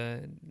att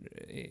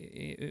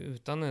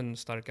utan en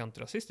stark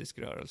antirasistisk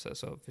rörelse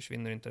så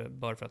försvinner inte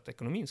bara för att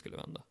ekonomin skulle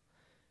vända.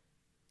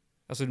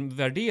 Alltså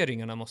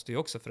värderingarna måste ju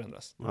också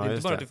förändras. Ja, det är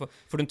inte bara att du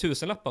får en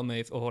 1000-lapp av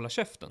mig och hålla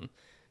käften,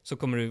 så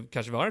kommer du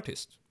kanske vara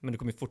tyst, men du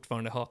kommer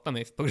fortfarande hata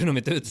mig på grund av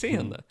mitt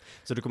utseende.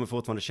 Så du kommer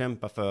fortfarande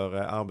kämpa för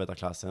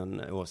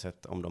arbetarklassen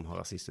oavsett om de har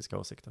rasistiska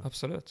åsikter?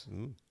 Absolut.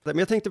 Men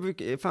jag tänkte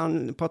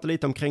prata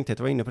lite om kränkthet,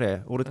 jag var inne på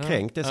det. Ordet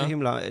kränkt är så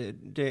himla,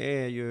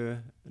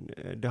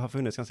 det har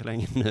funnits ganska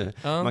länge nu.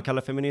 Man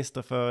kallar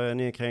feminister för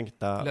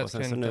nykränkta, och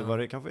sen så nu var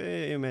det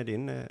kanske med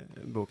din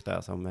bok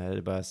där som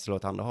det börjar slå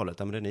åt andra hållet,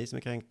 men det är ni som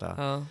är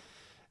kränkta.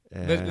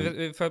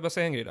 Får jag bara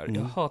säga en grej där?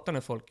 Jag hatar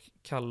när folk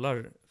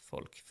kallar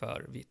folk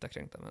för vita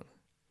kränkta män.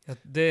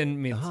 Det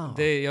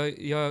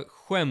är jag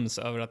skäms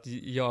över att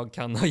jag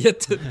kan ha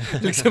gett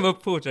liksom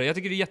upphov till det. Jag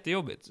tycker det är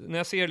jättejobbigt. När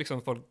jag ser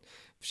liksom folk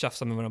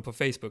tjafsa med varandra på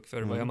Facebook,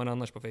 för vad gör man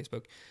annars på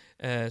Facebook?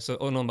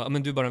 Och någon bara,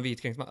 men du är bara en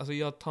vitkränkt man. Alltså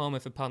jag tar mig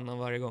för pannan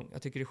varje gång.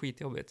 Jag tycker det är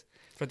skitjobbigt.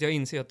 För att jag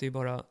inser att det är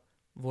bara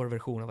vår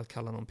version av att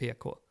kalla någon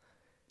PK.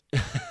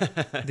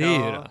 Det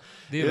är ju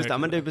det. Just det,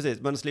 men det är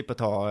precis. Man slipper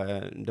ta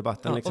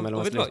debatten liksom, eller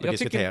man slipper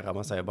diskutera.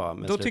 Man säger bara,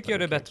 då tycker jag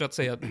det är bättre att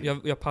säga att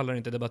jag pallar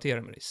inte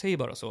debattera med dig. Säg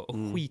bara så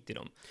och skit i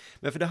dem.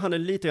 Men för det handlar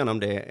lite grann om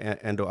det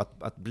ändå,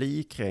 att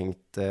bli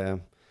kränkt.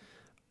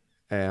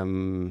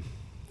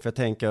 För jag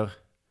tänker,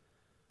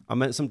 ja,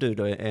 men som du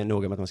då är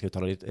noga med att man ska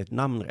uttala ett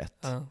namn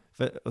rätt.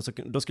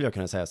 Då skulle jag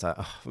kunna säga så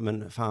här,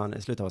 men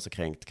fan, sluta vara så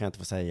kränkt. Kan jag inte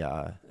få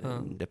säga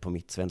det på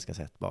mitt svenska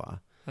sätt bara?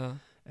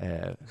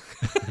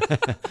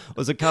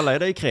 Och så kallar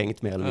jag dig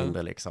kränkt mer eller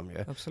mindre liksom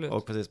ju. Absolut.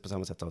 Och precis på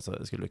samma sätt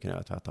så skulle du kunna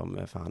göra tvärtom.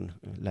 Fan,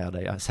 lär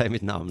dig, säg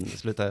mitt namn,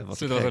 sluta vara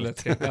så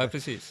kränkt. Ja,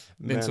 precis.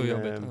 Det är inte så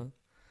jobbigt.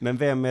 Men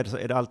vem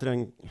är det alltid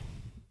en...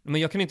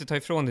 Men jag kan inte ta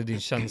ifrån dig din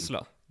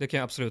känsla. Det kan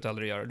jag absolut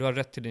aldrig göra. Du har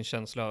rätt till din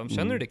känsla.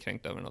 Känner du dig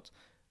kränkt över något,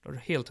 då har du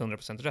helt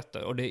 100% rätt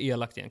där. Och det är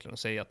elakt egentligen att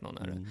säga att någon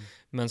är det.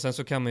 Men sen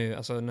så kan man ju,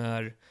 alltså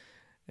när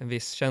en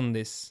viss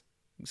kändis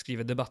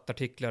skriver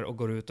debattartiklar och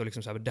går ut och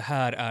liksom så här, det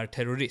här är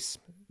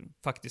terrorism.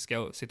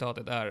 Faktiska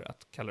citatet är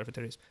att kalla det för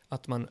terrorism.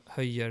 Att man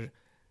höjer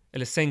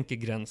eller sänker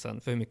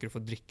gränsen för hur mycket du får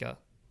dricka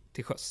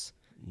till sjöss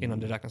innan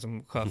det räknas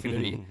som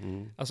sjöfylleri.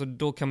 Alltså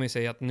då kan man ju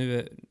säga att nu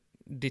är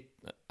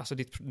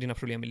dina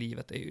problem i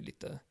livet är ju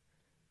lite,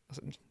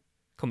 alltså,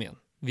 kom igen.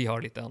 Vi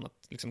har lite annat,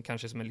 liksom,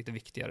 kanske som är lite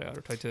viktigare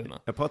att ta itu med.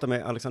 Jag pratade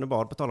med Alexander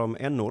Bard på tal om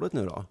n-ordet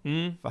nu då.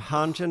 För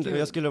han kände, om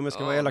jag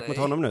ska vara elak mot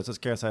honom nu så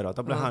ska jag säga då,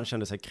 att han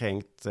kände sig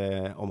kränkt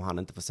om han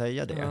inte får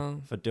säga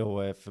det. För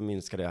då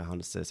förminskar det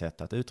hans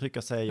sätt att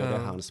uttrycka sig och det är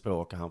hans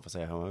språk och han får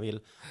säga hur man vill.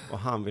 Och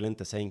han vill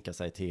inte sänka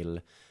sig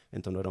till,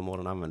 inte om det är de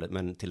orden använder,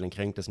 men till en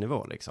kränktes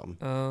nivå liksom.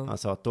 Han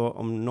sa att då,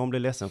 om någon blir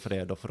ledsen för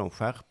det, då får de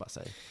skärpa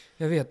sig.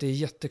 Jag vet, det är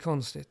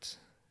jättekonstigt.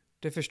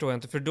 Det förstår jag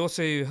inte, för då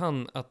säger ju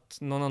han att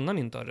någon annan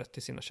inte har rätt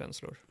till sina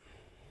känslor.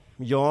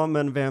 Ja,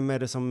 men vem är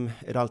det som,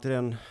 är det alltid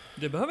den...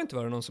 Det behöver inte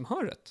vara någon som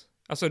har rätt.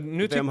 Alltså,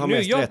 vem har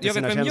mest rätt till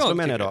sina känslor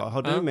menar jag då?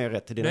 Har du mer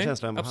rätt till dina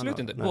känslor än vad han har?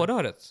 Absolut inte, båda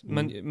har rätt.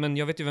 Men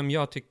jag vet ju vem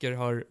jag tycker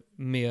har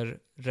mer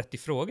rätt i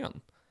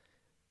frågan.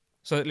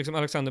 Så liksom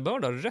Alexander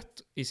Bard har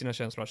rätt i sina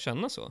känslor att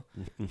känna så.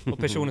 Och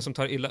personer som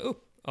tar illa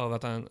upp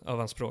av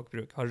hans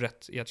språkbruk har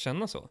rätt i att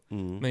känna så.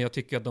 Men jag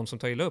tycker att de som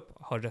tar illa upp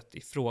har rätt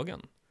i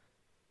frågan.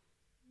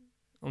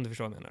 Om du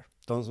förstår vad jag menar.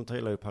 De som tar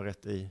illa upp har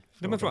rätt i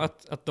frågan.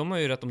 Att de har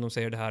ju rätt om de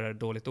säger det här är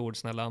dåligt ord,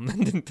 snälla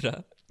använd inte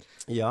det.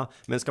 Ja,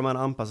 men ska man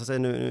anpassa sig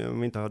nu, om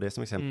vi inte har det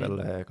som exempel,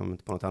 jag kommer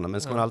inte på något annat,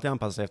 men ska man alltid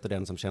anpassa sig efter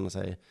den som känner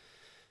sig,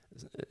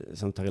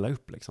 som tar illa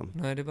upp liksom?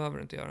 Nej, det behöver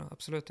du inte göra,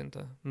 absolut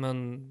inte.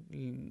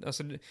 Men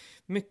alltså,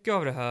 mycket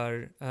av det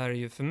här är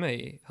ju för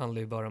mig,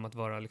 handlar ju bara om att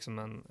vara liksom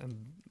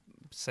en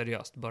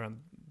seriöst, bara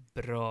en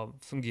bra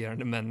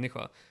fungerande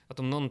människa. Att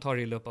om någon tar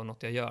illa upp av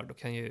något jag gör, då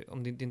kan ju,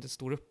 om det inte är en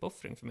stor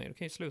uppoffring för mig, då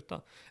kan jag ju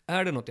sluta.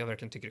 Är det något jag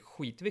verkligen tycker är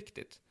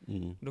skitviktigt,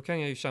 då kan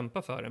jag ju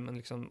kämpa för det, men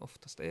liksom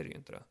oftast är det ju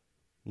inte det.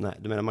 Nej,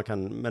 du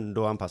menar men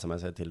då anpassar man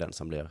sig till den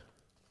som blir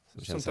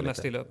som tar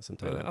mest illa upp.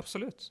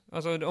 Absolut.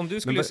 Alltså om du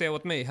skulle säga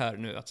åt mig här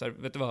nu att så här,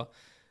 vet du vad,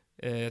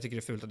 jag tycker det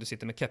är fult att du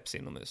sitter med keps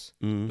inomhus.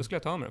 Då skulle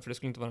jag ta med den, för det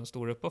skulle inte vara en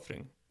stor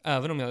uppoffring.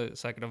 Även om jag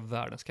säkert har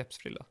världens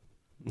kepsfrilla.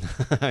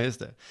 Just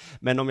det.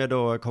 Men om jag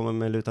då kommer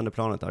med lutande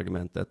planet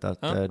argumentet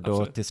att då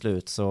absolut. Till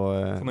slut så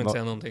får man inte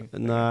säga någonting.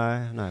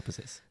 Nej,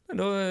 precis.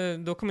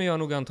 Då kommer jag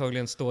nog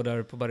antagligen stå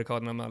där på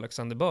barrikaderna med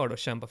Alexander Bard och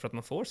kämpa för att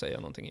man får säga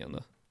någonting igen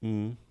då.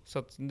 Så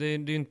att det är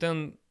ju inte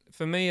en,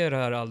 för mig är det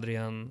här aldrig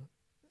en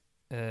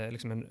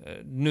liksom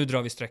nu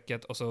drar vi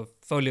strecket och så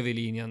följer vi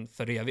linjen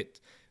för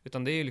evigt.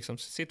 Utan det är ju liksom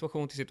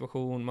situation till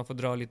situation, man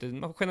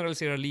får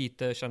generalisera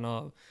lite, känna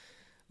av.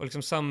 Och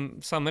liksom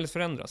samhället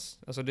förändras.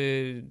 Alltså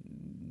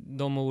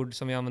de ord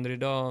som vi använder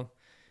idag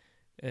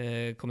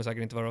kommer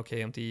säkert inte vara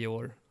okej om 10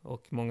 år.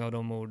 Och många av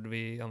de ord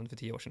vi använde för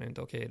 10 år sedan är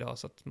inte okej idag.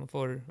 Så att man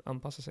får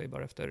anpassa sig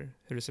bara efter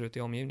hur det ser ut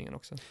i omgivningen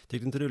också.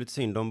 Tyckte inte du lite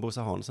synd om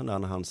Bosse Hansson där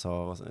när han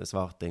sa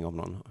svarting om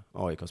någon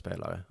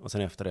AIK-spelare? Och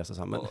sen efter det så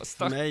sa men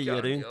för mig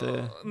är det ju inte...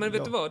 Ja. Men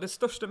vet du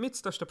vad? Mitt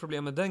största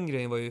problem med den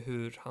grejen var ju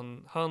hur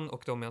han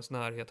och de i hans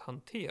närhet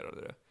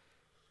hanterade det.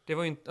 Det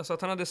var ju inte, alltså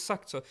att han hade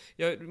sagt så.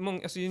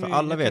 För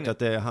alla vet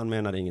att han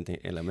menade ingenting.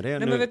 Eller med det.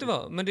 Nej, men vet du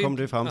vad? Men det kom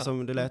det fram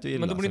som det lät ju illa.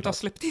 Men de borde inte ha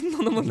släppt in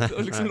honom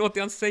och liksom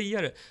låtit han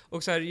säga det.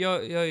 Och så här,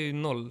 jag är ju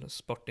noll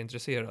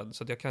sportintresserad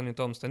så att jag kan ju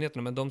inte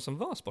omständigheterna. Men de som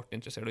var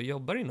sportintresserade och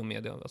jobbar inom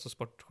media, alltså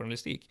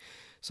sportjournalistik,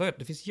 sa att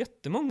det finns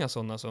jättemånga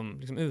sådana som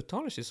liksom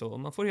uttalar sig så. Och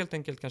man får helt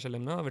enkelt kanske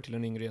lämna över till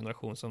en yngre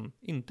generation som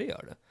inte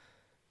gör det.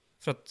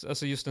 För att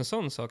alltså just en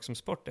sån sak som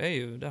sport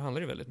där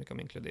handlar det väldigt mycket om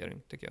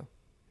inkludering, tycker jag.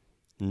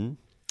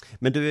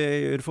 Men du är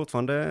ju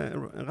fortfarande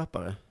en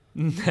rappare?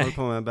 Nej. Håller du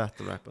på med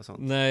battle rap och sånt?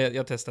 Nej,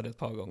 jag testade ett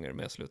par gånger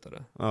men jag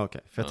slutade.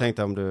 Okej. För jag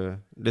tänkte om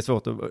det är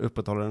svårt att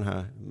upprätthålla den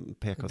här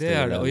PK-stilen. Det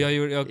är det, och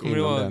jag kommer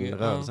ihåg den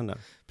rörelsen där.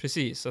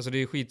 Precis, alltså det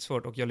är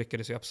skitsvårt och jag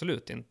lyckades ju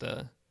absolut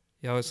inte.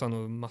 Jag sa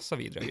nog massa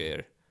vidriga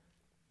grejer.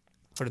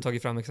 Har du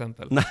tagit fram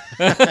exempel? Nej,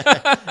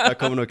 jag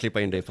kommer nog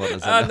klippa in det i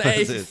podden sen.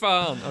 Nej,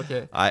 fan,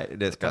 okej. Nej,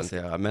 det ska jag inte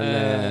göra.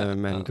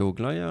 Men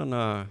googla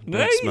gärna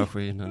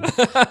dödsmaskinen.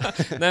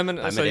 Nej, men,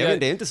 alltså, det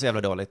är inte så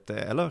jävla dåligt,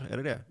 eller? Är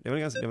det det? Det är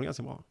väl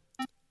ganska bra.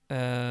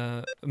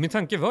 Min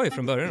tanke var ju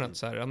från början att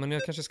så här, men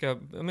jag kanske ska,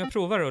 jag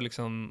provar och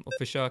liksom och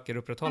försöker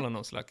upprätthålla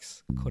någon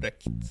slags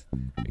korrekt,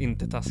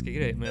 inte taskig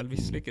grej, men jag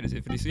misslyckades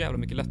ju, för det är så jävla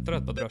mycket lättare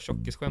att bara dra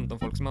tjockisskämt om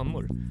folks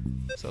mammor.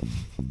 Så att,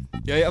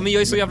 jag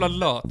är så jävla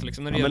lat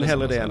liksom, när det men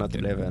hellre det saker. än att det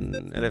blev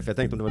för jag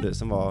tänkte om det var du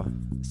som var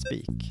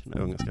Speak när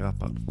ungerska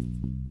rapparen.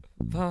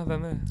 Va,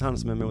 vem är det? Han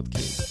som är mot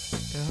krig.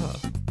 Jaha.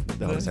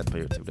 Det har du sett på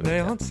YouTube. Nej,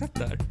 jag har inte sett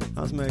det här.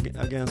 Han som är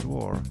against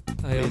war.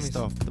 Please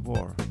stop the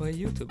war. Vad är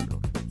YouTube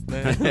då?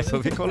 Nej, får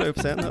vi kolla upp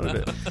sen.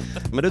 Du.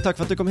 Men du, tack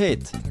för att du kom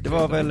hit. Det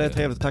var väl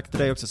trevligt. Tack till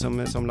dig också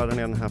som laddade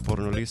ner den här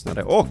podden och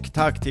lyssnade. Och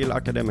tack till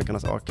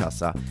Akademikernas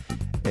A-kassa.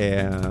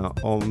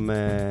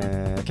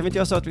 Kan vi inte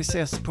göra så att vi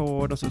ses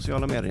på de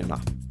sociala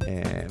medierna?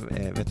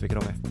 Vet du vilka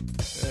de är?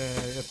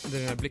 Det är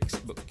den här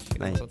Blixtbook.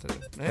 Nej.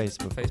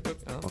 Facebook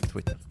ja. Och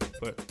Twitter.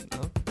 Ja.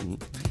 Mm.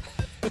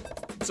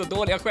 Så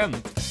dåliga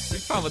skämt. Fy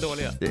fan vad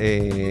dåliga.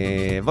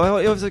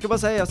 Jag försöker bara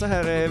säga så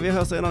här. Vi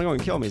hörs en annan gång.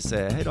 Kjomis.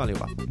 Hej då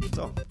allihopa.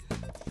 Så.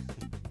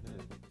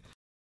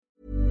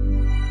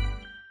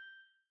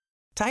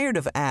 Tired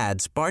of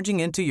ads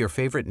barging into your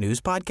favorite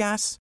news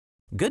podcasts?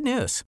 Good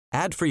news.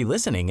 Ad-free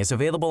listening is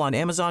available on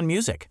Amazon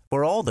Music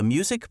for all the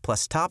music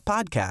plus top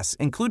podcasts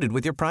included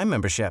with your Prime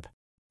membership.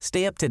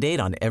 Stay up to date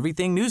on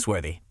everything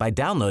newsworthy by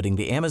downloading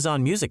the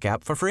Amazon Music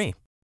app for free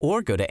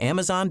or go to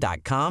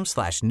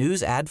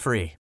amazon.com/news ad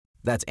free.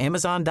 That's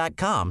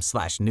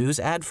amazon.com/news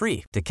ad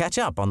free to catch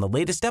up on the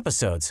latest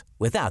episodes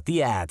without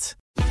the ads.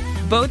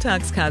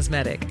 Botox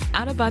Cosmetic,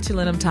 out of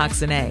botulinum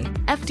toxin A,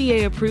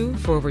 FDA approved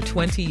for over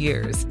 20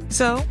 years.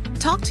 So,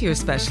 talk to your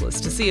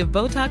specialist to see if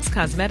Botox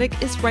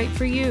Cosmetic is right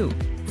for you.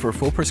 For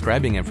full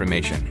prescribing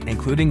information,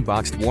 including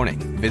boxed warning,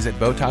 visit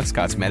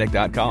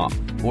BotoxCosmetic.com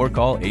or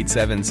call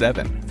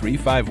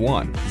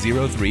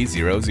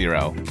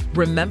 877-351-0300.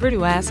 Remember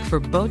to ask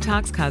for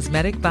Botox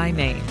Cosmetic by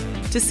name.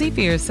 To see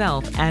for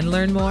yourself and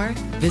learn more,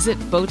 visit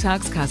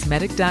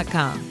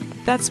BotoxCosmetic.com.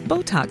 That's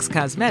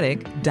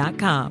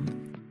BotoxCosmetic.com.